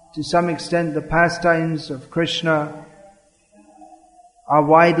even to some extent the pastimes of Krishna are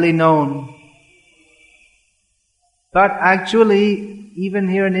widely known. But actually, even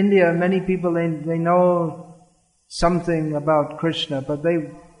here in India, many people, they know something about Krishna, but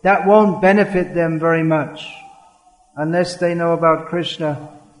that won't benefit them very much unless they know about Krishna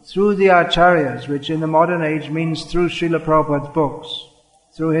through the Acharyas, which in the modern age means through Srila Prabhupada's books,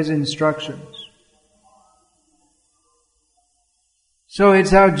 through his instructions. So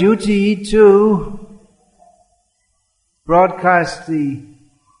it's our duty to broadcast the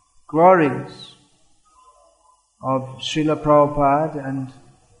glories of Srila Prabhupada and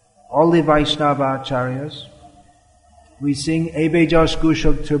all the Vaishnava Acharyas. We sing Ebe Josh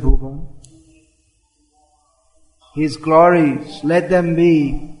Gushok Tribhuvan. His glories, let them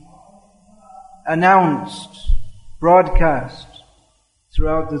be announced, broadcast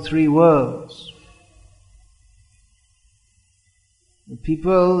throughout the three worlds. The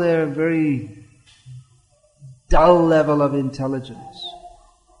people, they're a very dull level of intelligence.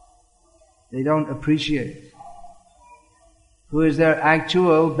 They don't appreciate who is their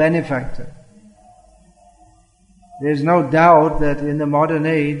actual benefactor. There's no doubt that in the modern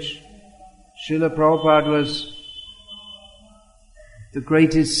age, Srila Prabhupada was the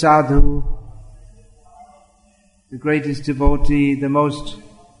greatest sadhu, the greatest devotee, the most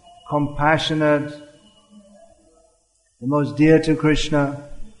compassionate, the most dear to Krishna.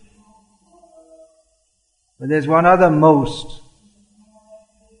 But there's one other most,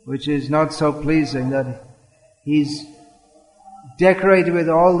 which is not so pleasing, that he's decorated with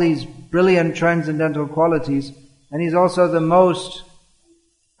all these brilliant transcendental qualities, and he's also the most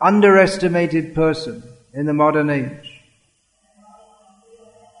underestimated person in the modern age.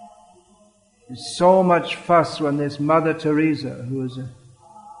 There's so much fuss when this Mother Teresa, who is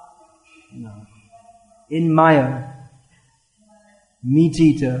in Maya, meat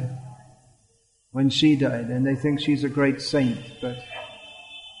eater when she died, and they think she's a great saint. But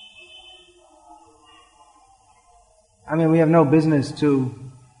I mean, we have no business to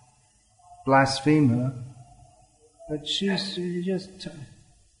blaspheme her, but she's just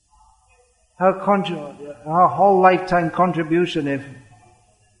her whole lifetime contribution,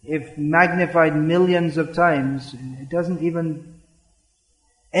 if magnified millions of times, it doesn't even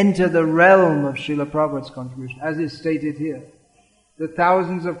enter the realm of Srila Prabhupada's contribution, as is stated here. The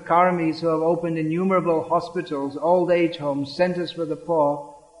thousands of karmis who have opened innumerable hospitals, old age homes, centers for the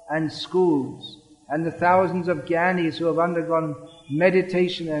poor, and schools, and the thousands of gyanis who have undergone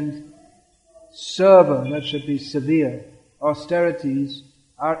meditation and serva, that should be severe, austerities,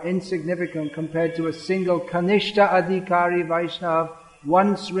 are insignificant compared to a single Kanishta Adhikari Vaishnav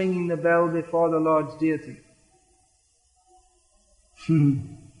once ringing the bell before the Lord's deity.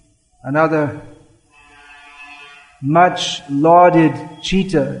 Another much lauded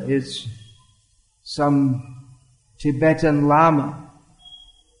cheetah is some Tibetan Lama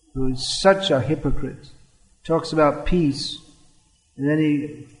who is such a hypocrite. Talks about peace, and then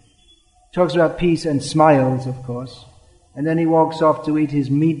he talks about peace and smiles, of course, and then he walks off to eat his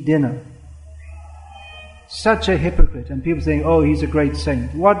meat dinner. Such a hypocrite, and people saying, oh, he's a great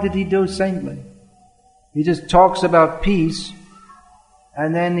saint. What did he do saintly? He just talks about peace,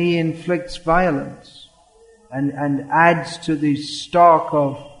 and then he inflicts violence and adds to the stock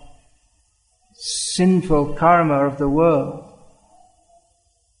of sinful karma of the world.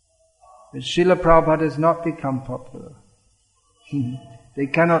 But Srila Prabhupada has not become popular. They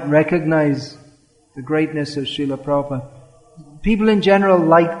cannot recognize the greatness of Srila Prabhupada. People in general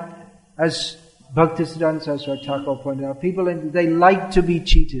like, as Bhaktisiddhanta Saraswati Thakur pointed out, they like to be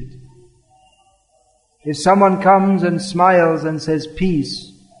cheated. If someone comes and smiles and says peace,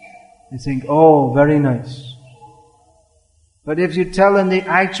 they think, oh, very nice. But if you tell them the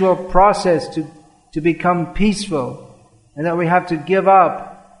actual process to become peaceful, and that we have to give up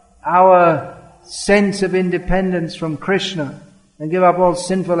our sense of independence from Krishna and give up all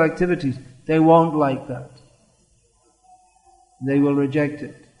sinful activities, they won't like that. They will reject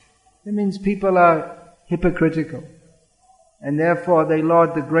it. It means people are hypocritical, and therefore they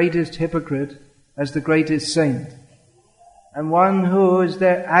laud the greatest hypocrite as the greatest saint. And one who is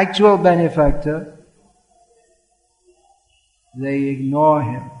their actual benefactor, they ignore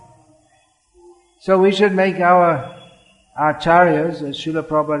him. So we should make our acharyas, as Srila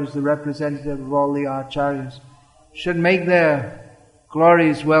Prabhupada is the representative of all the acharyas, should make their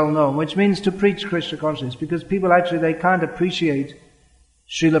glories well known, which means to preach Krishna consciousness, because people actually, they can't appreciate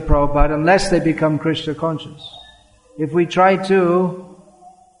Srila Prabhupada unless they become Krishna conscious. If we try to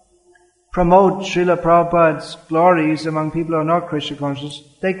promote Srila Prabhupada's glories among people who are not Krishna conscious,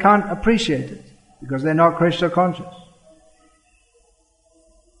 they can't appreciate it, because they're not Krishna conscious.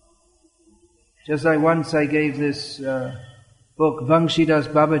 Just like once I gave this book, Vangshidas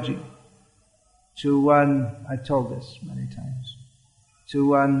Babaji, to one, I've told this many times, to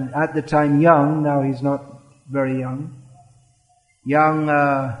one at the time young, now he's not very young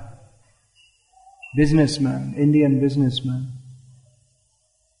businessman, Indian businessman,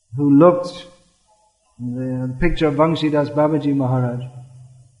 who looked, the picture of Vangshidas Babaji Maharaj,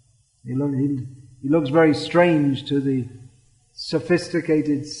 he looks very strange to the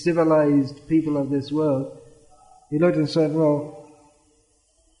sophisticated, civilized people of this world. He looked and said, well,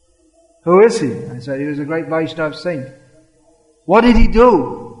 who is he? I said, he was a great Vaishnava saint. What did he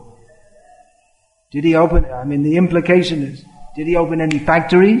do? Did he open, the implication is, did he open any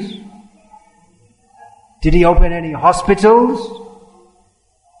factories? Did he open any hospitals?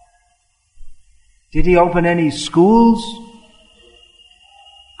 Did he open any schools?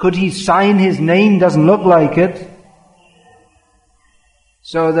 Could he sign his name? Doesn't look like it.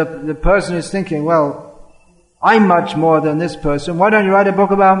 So the person is thinking, well, I'm much more than this person. Why don't you write a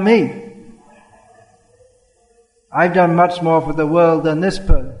book about me? I've done much more for the world than this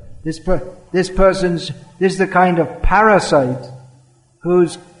person. This is the kind of parasite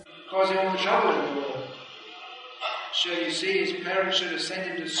who's causing all the trouble in the world. So you see, his parents should have sent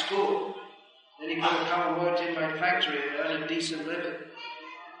him to school. Then he could have come and worked in my factory and earned a decent living.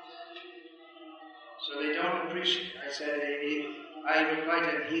 So they don't appreciate it. I replied to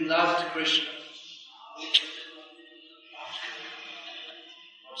him, he loved Krishna.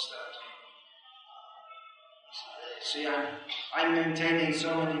 What's that? See, I'm maintaining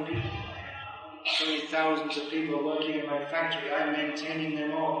so many people, so many thousands of people working in my factory. I'm maintaining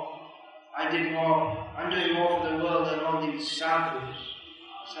them all. I'm doing more for the world than all these sadhus.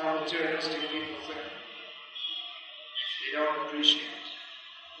 That's how materialistic people think. They don't appreciate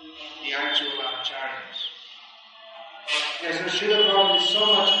the actual acharyas. Yes, so Srila Prabhupada is so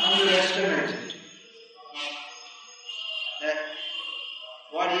much underestimated that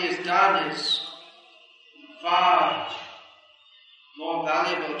what he has done is far more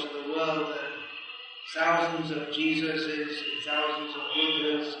valuable to the world than thousands of Jesuses, and thousands of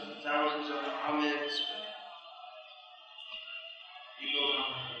Buddhas, and thousands of Muhammads. People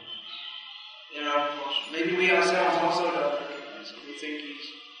don't recognize. They're unfortunate. Maybe we ourselves also don't recognize him. We think he's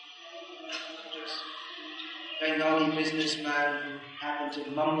just a Bengali businessman who happened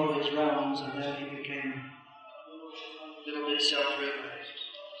to mumble his rounds and then he became a little bit self-realized.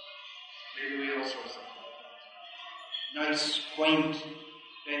 Maybe we also think. Nice, quaint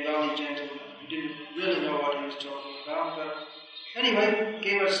Bengali gentleman who didn't really know what he was talking about, but anyway,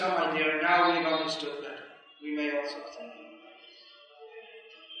 gave us some idea, and now we've understood better. We may also think.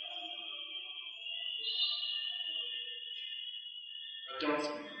 But don't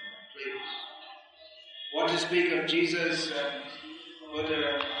think, please. What to speak of Jesus and Buddha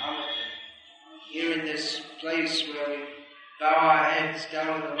and Muhammad here in this place where we bow our heads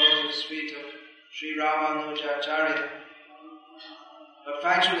down at the lotus feet of Sri Ramanujacharya. But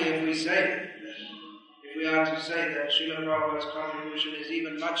factually, if we are to say that Srila Prabhupada's contribution is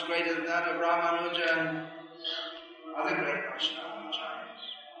even much greater than that of Ramanuja and other great Vaishnava-acharyas,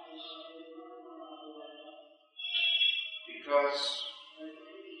 because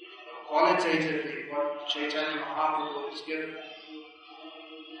qualitatively what Chaitanya Mahaprabhu has given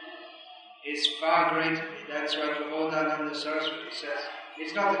is far greater. That's why Prabodhananda Saraswati says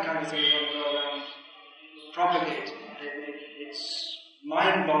it's not the kind of thing you want to go around propagating. It's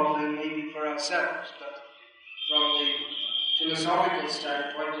mind-boggling maybe for ourselves, but from the philosophical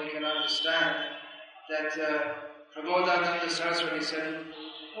standpoint we can understand that Prabodhananda Saraswati said,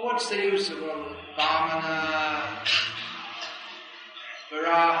 well, what's the use of all the Vamana,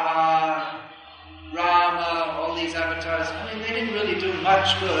 Varaha, Rama, all these avatars? I mean, they didn't really do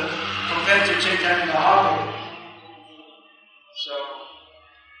much good compared to Chaitanya Mahaprabhu. So,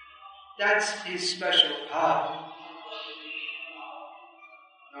 that's his special power.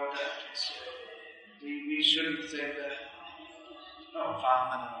 No doubt. We shouldn't think that, no,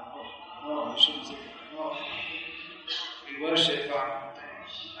 we shouldn't think that, no. We worship Vamana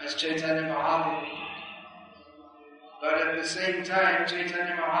as Chaitanya Mahaprabhu. But at the same time,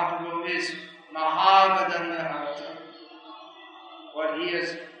 Chaitanya Mahaprabhu is Mahavadanya Avatar. What he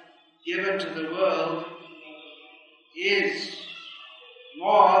has given to the world is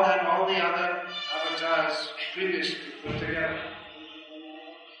more than all the other avatars previously put together.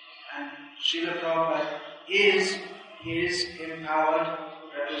 And Srila Prabhupada is his empowered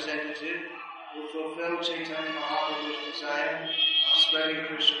representative who fulfilled Chaitanya Mahaprabhu's desire of spreading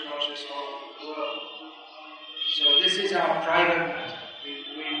Krishna consciousness all over the world. So this is our private matter.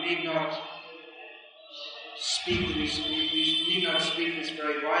 We need not speak this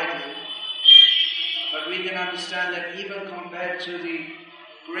very widely, but we can understand that even compared to the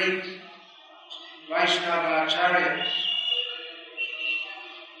great Vaishnava acharyas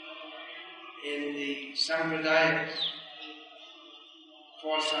in the sampradayas,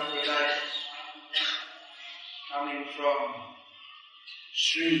 4 sampradayas, coming from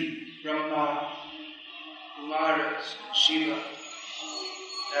Sri, Brahma, Kumaras, and Shiva,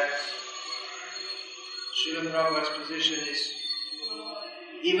 that Srila Prabhupada's position is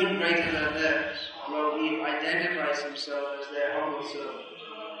even greater than theirs, although he identifies himself as their humble servant.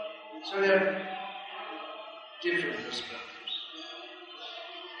 So there are different perspectives.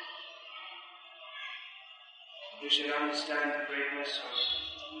 We should understand the greatness of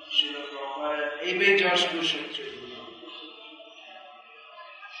Srila Prabhupada. Ebe Josh Kushuk.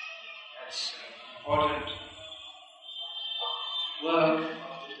 That's important work of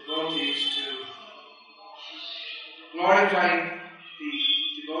the devotees to glorify the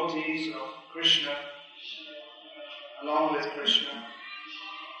devotees of Krishna along with Krishna.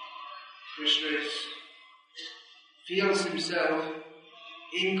 Krishna feels himself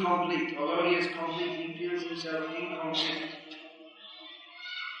incomplete. Although he is complete, he feels himself incomplete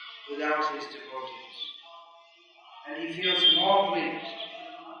without his devotees. And he feels more pleased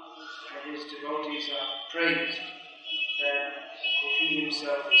when his devotees are praised than if he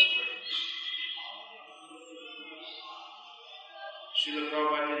himself is praised. Srila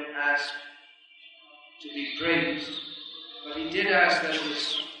Prabhupada didn't ask to be praised, but he did ask that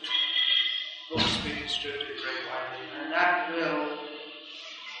his books be distributed very widely, and that will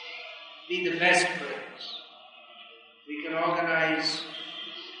be the best praise. We can organize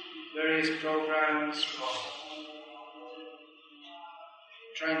various programs for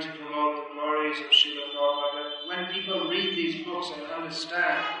trying to promote the glories of Srila Prabhupada. When people read these books and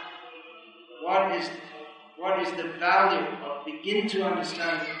understand what what is the value, or begin to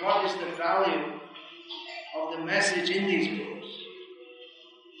understand what is the value of the message in these books,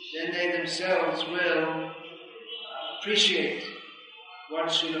 then they themselves will appreciate what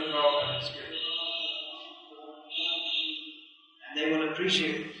Srila Prabhupada has given. And they will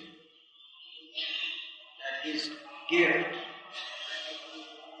appreciate that his gift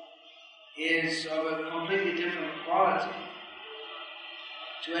is of a completely different quality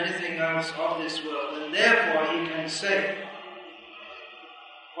to anything else of this world. And therefore he can say,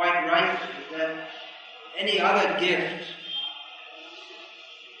 quite rightly, that any other gift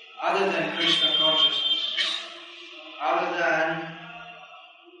other than Krishna consciousness, other than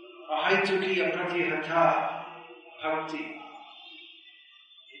ahaituki apratihata bhakti,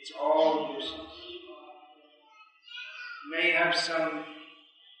 it's all useless. May have some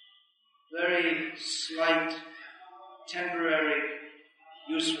very slight, temporary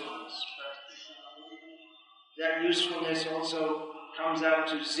usefulness, but that usefulness also comes out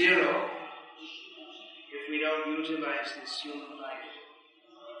to zero if we don't utilize this human life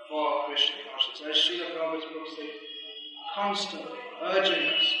for Krishna consciousness. As Srila Prabhupada's books, they constantly urging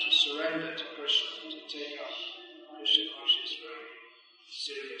us to surrender to Krishna, to take up Krishna consciousness very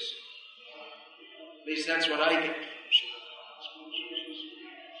seriously. At least that's what I get from Srila Prabhupada's books.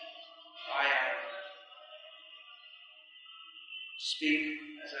 I speak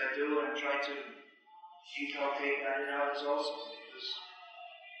as I do and try to inculcate that in others also, because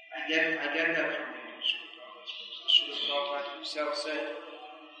I get that from him. Srila Prabhupada himself said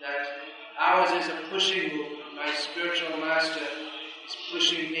that ours is a pushing movement. My spiritual master is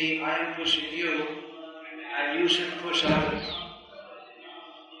pushing me, I am pushing you, and you should push others.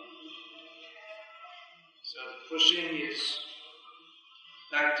 So the pushing is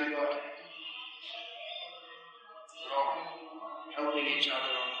back to God. We're all helping each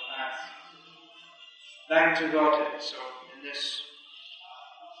other on the path back to Godhead. So in this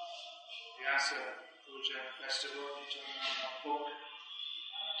Vyasa Puja Festival, we're talking about book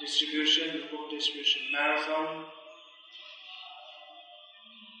distribution. The book distribution marathon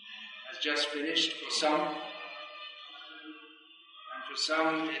has just finished for some, and for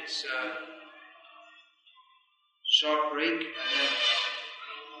some it's a short break and then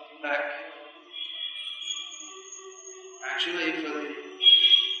back. Actually,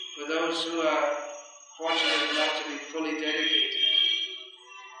 for those who are fortunate enough to be fully dedicated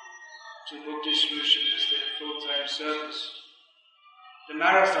to book distribution as their full-time service, the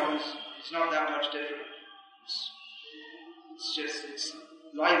marathon is not that much different. It's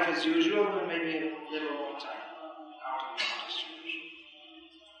life as usual, but maybe a little more time out of book distribution.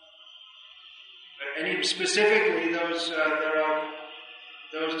 But specifically, there are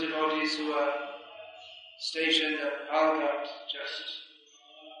those devotees who are stationed at Palghat, just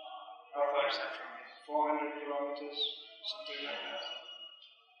how far is that from here? 400 kilometers, something like that,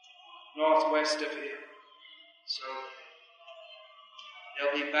 northwest of here. So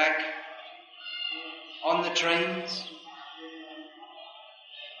they'll be back on the trains.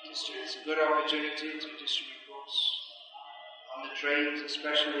 It's a good opportunity to distribute books on the trains,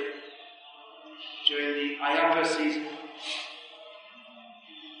 especially during the Ayappa season.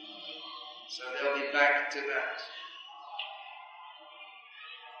 So they'll be back to that.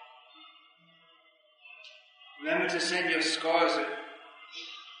 Remember to send your scores in.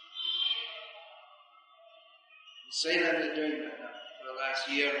 Say that they're doing that now for the last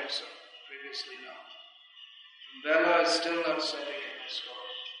year or so. Previously not. Bella is still not sending in the scores.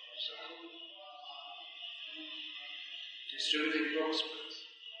 So distributing books, but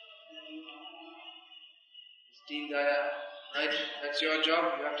it's Deen Dayal, right? That's your job.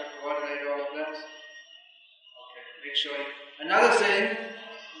 You have to coordinate all of that. Okay, make sure. Another thing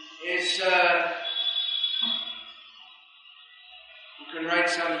is you can write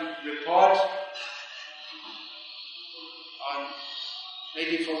some report on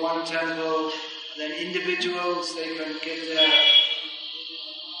maybe for one temple, then individuals, they can give their,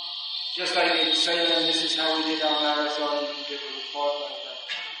 just like in Salem, this is how we did our marathon, you can give a report like that.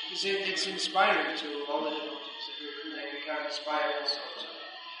 It's inspiring to all the devotees. They become inspired also to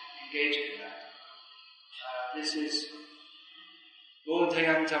engage in that. This is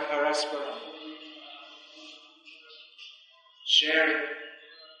Bodhayanta Parasparam, sharing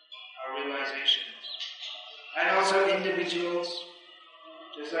our realizations. And also individuals,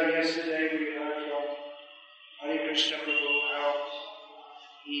 just like yesterday we heard from Hare Krishna Prabhu how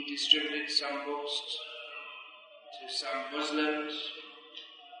he distributed some books to some Muslims.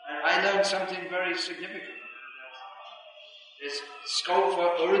 And I learned something very significant. There's scope for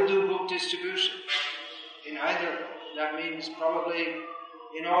Urdu book distribution in Hyderabad. That means probably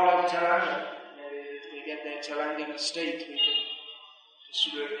in all of Telangana. Maybe if they get get their Telangana state, we can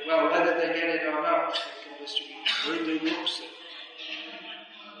distribute. Well, whether they get it or not, they can distribute Urdu books.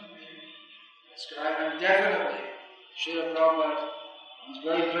 And definitely, Srila Prabhupada is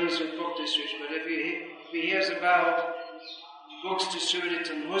very pleased with book distribution, but if he hears about books distributed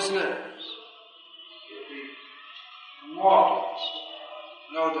to Muslims, he'll be more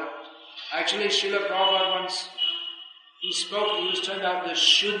pleased, no doubt. Actually, Srila Prabhupada once, he was talking about the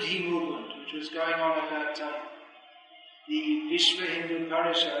Shuddhi movement, which was going on at that time. The Vishva Hindu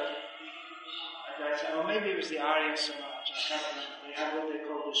Parishad at that time, or maybe it was the Arya Samaj, I can't remember. They had what they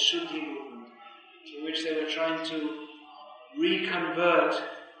called the Shuddhi movement, in which they were trying to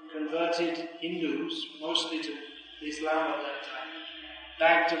converted Hindus, mostly to Islam at that time,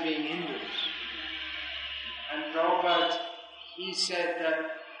 back to being Hindus. And Prabhupada, he said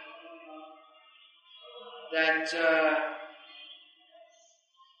that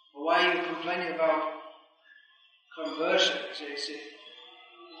why are you complaining about conversion? He said,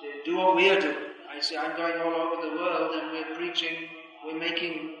 do what we are doing. I say, I'm going all over the world and we're preaching, we're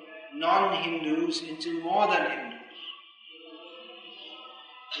making non-Hindus into more than Hindus.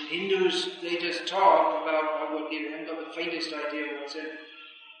 And Hindus, they just talk about Bhagavad Gita, they haven't got the faintest idea what's in it.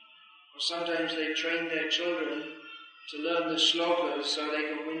 Or sometimes they train their children to learn the shlokas so they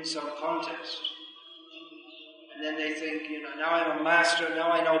can win some contest. And then they think, now I'm a master,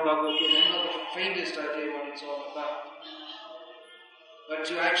 now I know Bhagavad Gita, they haven't got the faintest idea what it's all about. But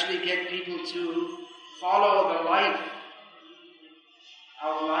to actually get people to follow the life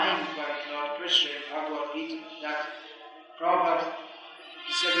outlined by Lord Krishna in Bhagavad Gita, that Prabhupada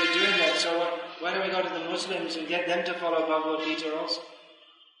said we're doing that, so why don't we go to the Muslims and get them to follow Bhagavad Gita also?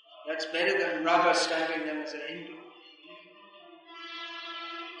 That's better than rubber stamping them as a Hindu.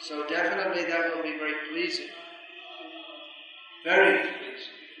 So definitely that will be very pleasing. Very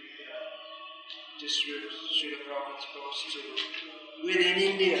pleasing if we can distribute Srila Prabhupada's books within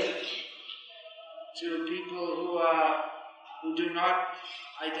India to people who do not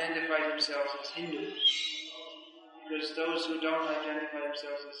identify themselves as Hindus. Because those who don't identify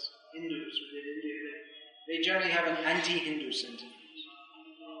themselves as Hindus within India, they generally have an anti-Hindu sentiment.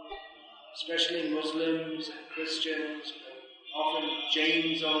 Especially Muslims and Christians, often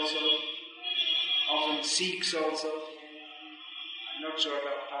Jains also, often Sikhs also. I'm not sure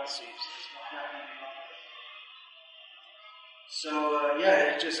about Parsis, there's not that many of them. So,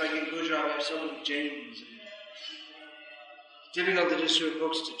 it's just like in Gujarat, we have so many Jains. It's difficult to distribute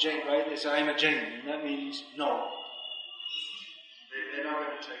books to Jain, right? They say, I'm a Jain, and that means no. They're not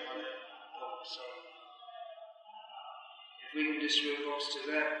going to take my book, so if we can distribute books to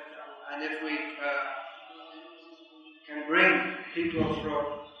them, and if we can bring people from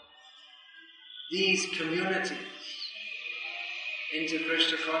these communities into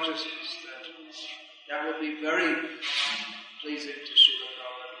Krishna consciousness, that would be very pleasing to Srila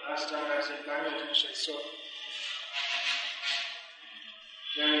Prabhupada. Last time I was in Bangladesh, I saw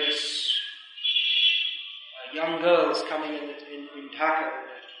various young girls coming in Dhaka,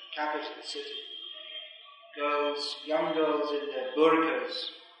 the capital city. Young girls in their burqas,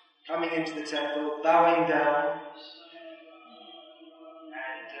 coming into the temple, bowing down.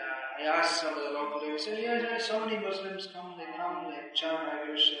 And I asked some of the local, they said, yeah, so many Muslims come, they chant Hare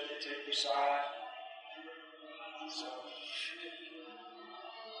Krishna, they take prasad. So,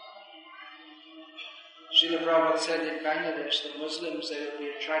 Srila Prabhupada said in Bangladesh, the Muslims, they will be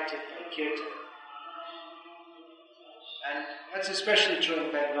attracted by kirtan. And that's especially true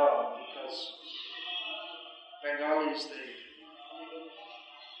in Bengal, because Bengalis, they're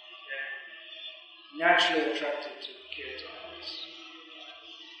naturally attracted to kirtan.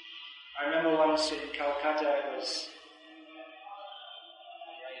 I remember once in Calcutta, I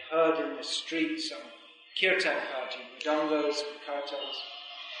heard in the street some kirtan party, mridangos and kartals.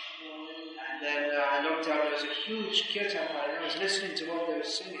 And then I looked out, there was a huge kirtan party, and I was listening to what they were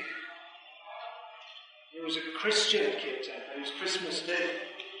singing. It was a Christian kirtan, it was Christmas Day.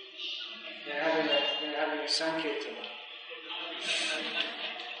 They're having a Sankirtan.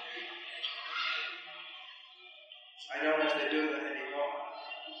 I don't know if they do that anymore.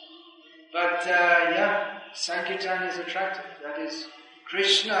 But Sankirtan is attractive. That is,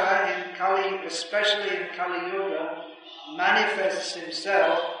 Krishna in Kali, especially in Kali Yuga, manifests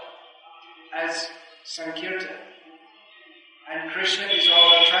himself as Sankirtan. And Krishna is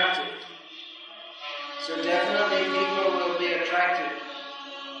all attractive. So definitely people will be attracted.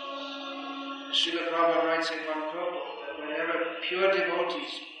 Srila Prabhupada writes in one purport that whenever pure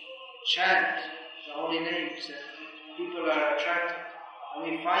devotees chant the holy names, that people are attracted. And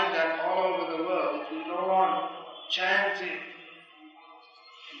we find that all over the world. If we go on chanting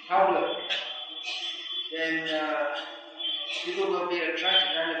in public, then people will be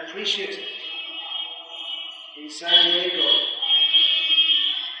attracted and appreciative. In San Diego,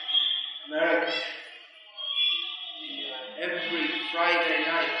 America, every Friday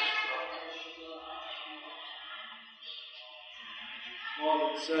night, more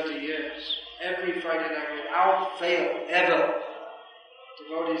than 30 years, every Friday night, without fail, ever,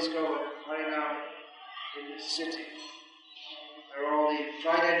 devotees go and hang out in the city, where all the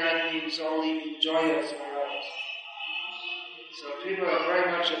Friday night means all the enjoyers are out. So people are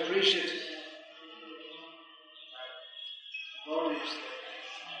very much appreciative. Devotees,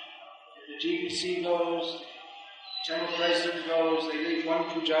 if the GPC goes, the temple president goes, they leave one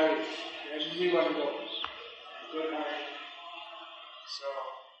pujari, everyone goes. Good night. So,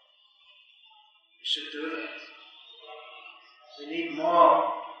 we should do that. We need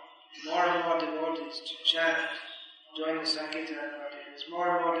more and more devotees to chant, join the Sankirtan party. As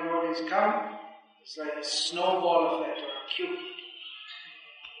more and more devotees come, it's like a snowball effect or a cube.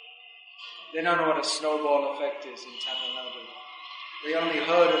 They don't know what a snowball effect is in Tamil Nadu. They only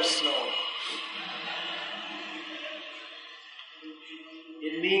heard of snow.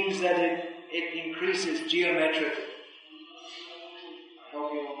 It means that it increases geometrically. I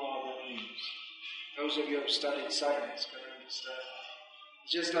hope you all know what that means. Those of you who have studied science can understand.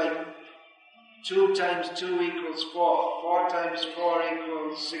 It's just like 2 times 2 equals 4. 4 times 4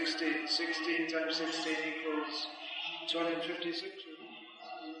 equals 16. 16 times 16 equals 256.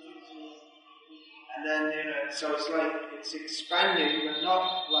 And then, so it's like, it's expanding, but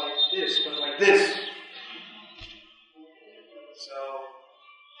not like this, but like this. So,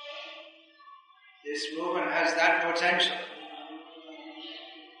 this movement has that potential.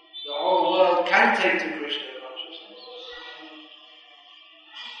 The whole world can take to Krishna consciousness.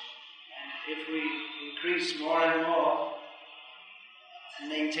 And if we increase more and more, and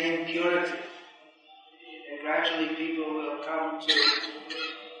maintain purity, then gradually people will come to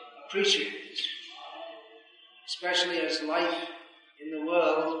appreciate it. Especially as life in the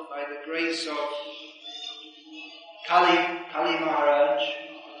world, by the grace of Kali Maharaj,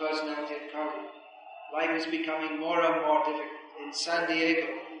 the personality of Kali, life is becoming more and more difficult. In San Diego,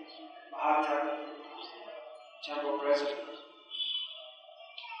 Mahatma, temple president,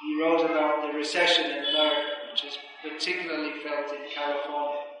 he wrote about the recession in America, which is particularly felt in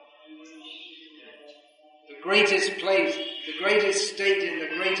California. The greatest place, the greatest state in the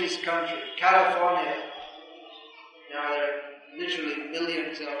greatest country, California. Now there are literally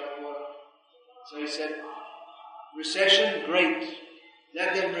millions out of work. So he said, recession, great.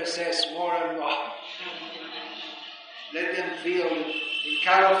 Let them recess more and more. Let them feel that in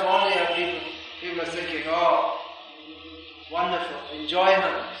California people are thinking, oh, wonderful,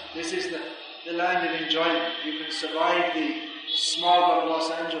 enjoyment. This is the land of enjoyment. You can survive the smog of Los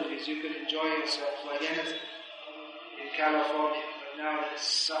Angeles. You can enjoy yourself like anything in California. But now there's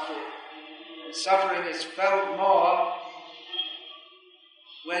suffering. And suffering is felt more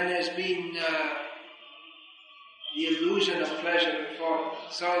when there's been the illusion of pleasure before.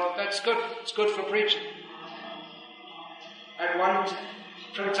 So that's good. It's good for preaching.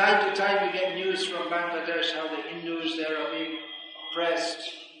 From time to time we get news from Bangladesh how the Hindus there are being oppressed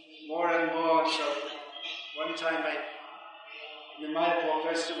more and more. So one time in the Mayapur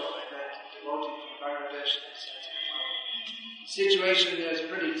festival I met a devotee from Bangladesh and I said, the situation there is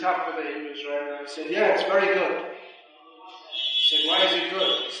pretty tough for the Hindus right now. He said, yeah, it's very good. I said, why is it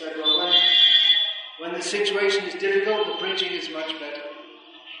good? He said, well, when the situation is difficult, the preaching is much better.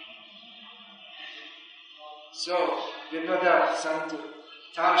 So, Vivada Santu,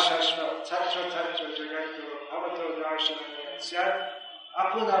 Ta Shashva, Tatra Tatra Jagatguru, Avato Darshana Syat,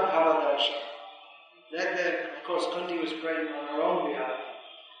 Apuna Bhavadarsha. Of course, Kunti was praying on her own behalf.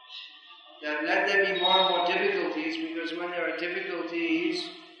 That let there be more and more difficulties, because when there are difficulties,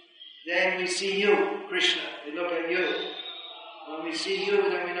 then we see you, Krishna. We look at you. When we see you,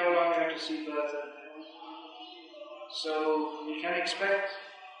 then we no longer have to see birth and death. So we can expect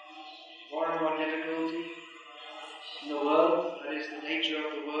more and more difficulty in the world. That is the nature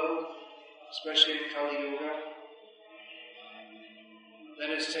of the world, especially in Kali Yuga. Let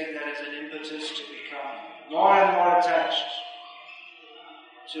us take that as an impetus to become more and more attached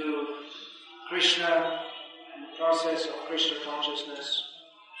to Krishna and the process of Krishna consciousness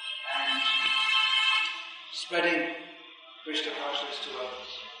and spreading Krishna consciousness to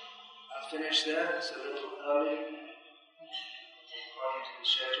others. I'll finish there. It's a little early according to the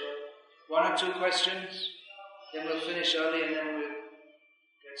schedule. 1 or 2 questions, then we'll finish early and then we'll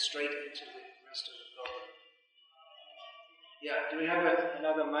get straight into the rest of the program. Yeah, do we have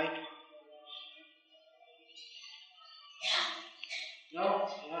another mic? No?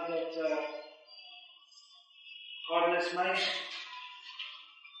 You have that Cordless mic.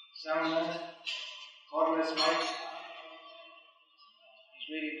 Sound man. Cordless mic. He's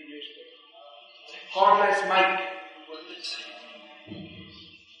reading the newspaper. Cordless mic.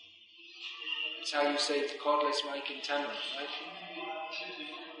 That's how you say it's cordless mic in Tamil, right?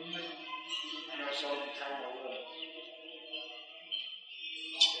 I know some Tamil words.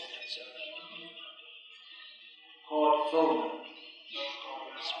 Cord phone, not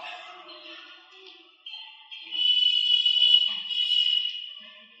cordless mic.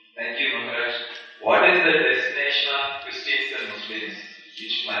 Thank you, Maharaj. What is the destination of Christians and Muslims?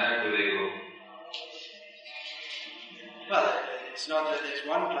 Which planet do they go? Well, it's not that there's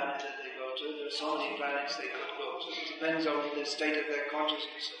one planet that they go to. There are so many planets they could go to. It depends on the state of their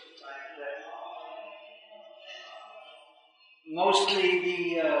consciousness at the time of death. Mostly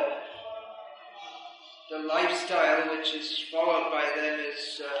the lifestyle which is followed by them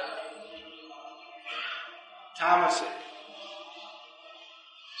is tamasic.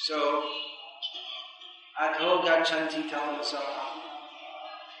 So, adho gachanti tamasaha.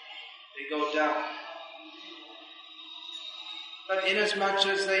 They go down. But inasmuch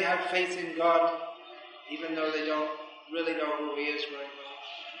as they have faith in God, even though they don't really know who He is very well,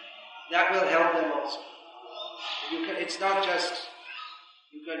 that will help them also. It's not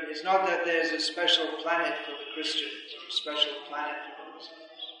that there's a special planet for the Christians or a special planet for the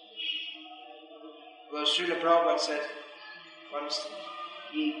Muslims. Although Srila Prabhupada said once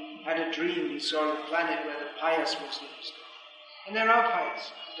he had a dream, he saw the planet where the pious Muslims go. And there are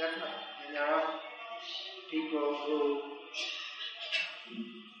pious, definitely. And there are people who,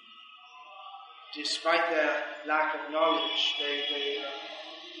 despite their lack of knowledge,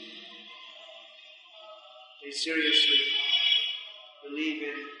 they seriously believe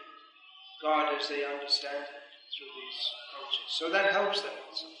in God as they understand Him through these approaches. So that helps them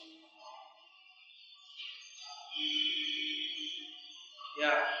also.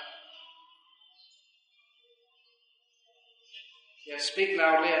 Yeah. Yeah, speak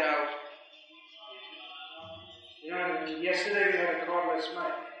loudly and I'll... Yesterday we had a cordless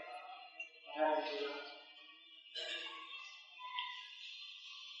mic. What happened to that?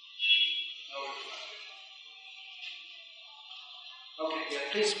 Okay, yeah,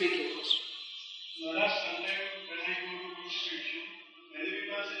 please speak English. Last Sunday, when I go to book station, many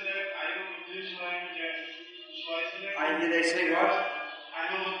people say that I am Buddhist or I am a Jain. So I say that... Did they say what? I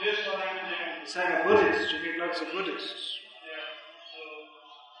am a Buddhist or I am a Jain. They say I'm a Buddhist. You meet lots of Buddhists. Yeah. So...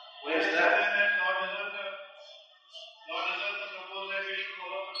 Where's that? that? Lord doesn't propose that we should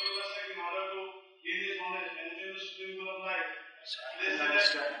follow particular sect in order to gain this knowledge and attain the supreme goal of life. So I don't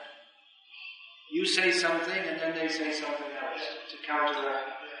understand. You say something and then they say something else to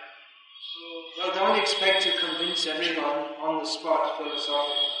counteract. Well, don't expect to convince everyone on the spot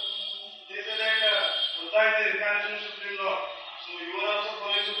philosophically. They say that Buddha is the incarnation of Supreme Lord. So you are also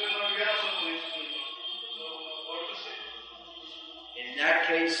following Supreme Lord, we are also following Supreme Lord. So what to say? In that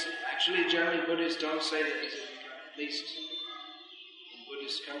case, actually generally Buddhists don't say that he's an incarnate. At least in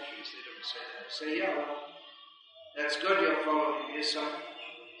Buddhist countries they don't say that. They say, yeah, well, that's good you're following. Here's something.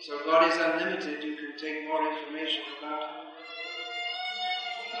 So God is unlimited, you can take more information about Him.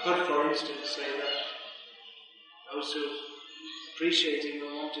 You could, for instance, say that those who appreciate Him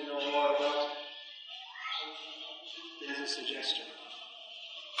will want to know more about Him. There's a suggestion.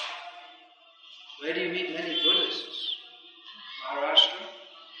 Where do you meet many Buddhists? Maharashtra?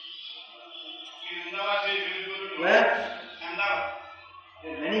 Where?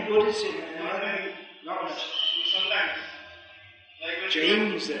 There are many Buddhists in America? Not much. Sometimes.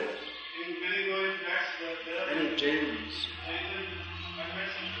 Jains there. There Many Jains.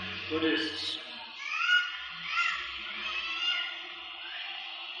 Buddhists.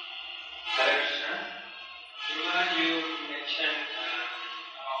 Hare Krishna. You mentioned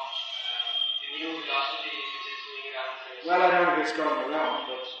about the new philosophy which is going around. Well, I don't know if it's going around,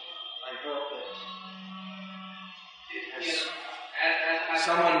 but I heard that it has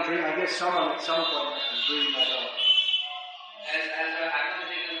someone dream. I guess someone at some point has been dreaming that up. As a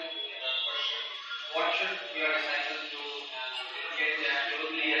hypothetical question, what should your disciples do if they are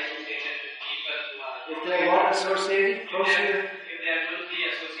closely associated with people who are... If they're what? Associated? Closely? If they are closely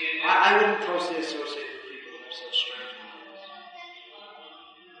associated... I wouldn't closely associate with people who have such strange beliefs.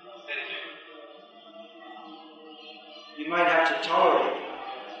 Thank you. You might have to tolerate them.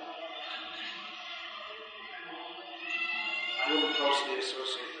 I wouldn't closely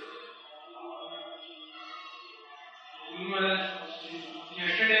associate with them.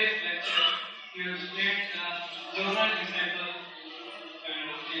 Yesterday's lecture, you explained the donor disciple kind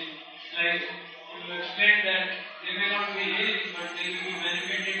of thing. Like, you explained that they may not be hearing, but they will be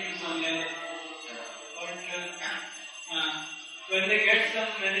benefiting to some level. But when they get some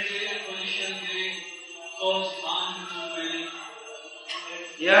meditative position, they cause harm to many.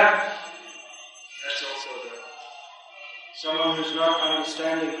 Yeah, that's also there. Someone who's not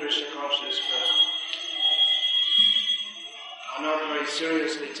understanding Krishna consciousness but are not very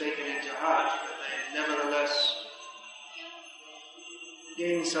seriously taken into heart, but they nevertheless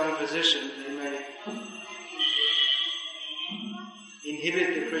gain some position, they may inhibit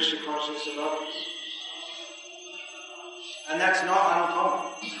the Krishna consciousness of others. And that's not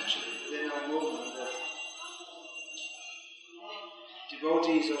uncommon, actually, within our movement, that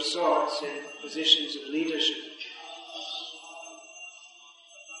devotees of sorts in positions of leadership,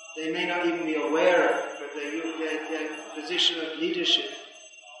 they may not even be aware of it, but their position of leadership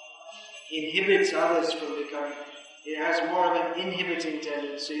inhibits others from becoming. It has more of an inhibiting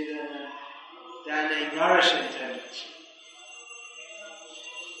tendency than a nourishing tendency.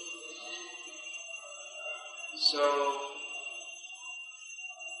 So,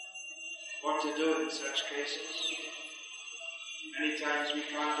 what to do in such cases? Many times we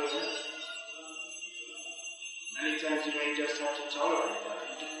can't do it. Many times we may just have to tolerate that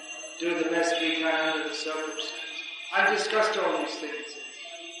and do the best we can under the circumstances. I've discussed all these things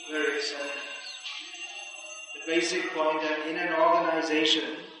in various seminars. The basic point that in an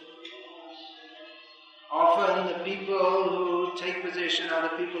organization, often the people who take position are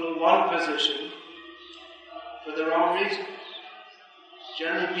the people who want position for the wrong reasons.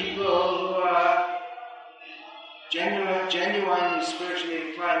 Generally people who are genuinely spiritually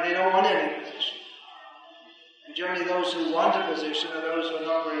inclined, they don't want any position. And generally those who want a position are those who are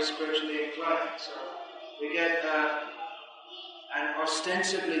not very spiritually inclined. So we get an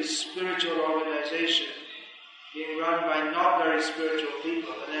ostensibly spiritual organization being run by not very spiritual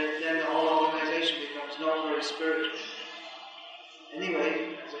people, and then the whole organization becomes not very spiritual.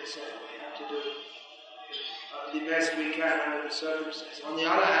 Anyway, as I said, we have to do the best we can under the circumstances. On the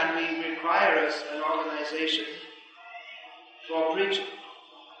other hand, we require an organization for preaching.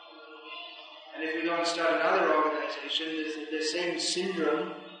 And if we go and start another organization, the same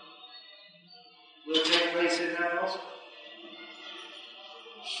syndrome will take place in that also.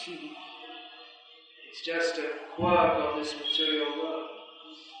 It's just a quirk of this material world.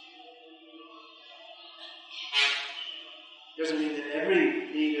 Doesn't mean that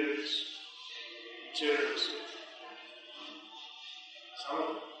every leader is materialistic.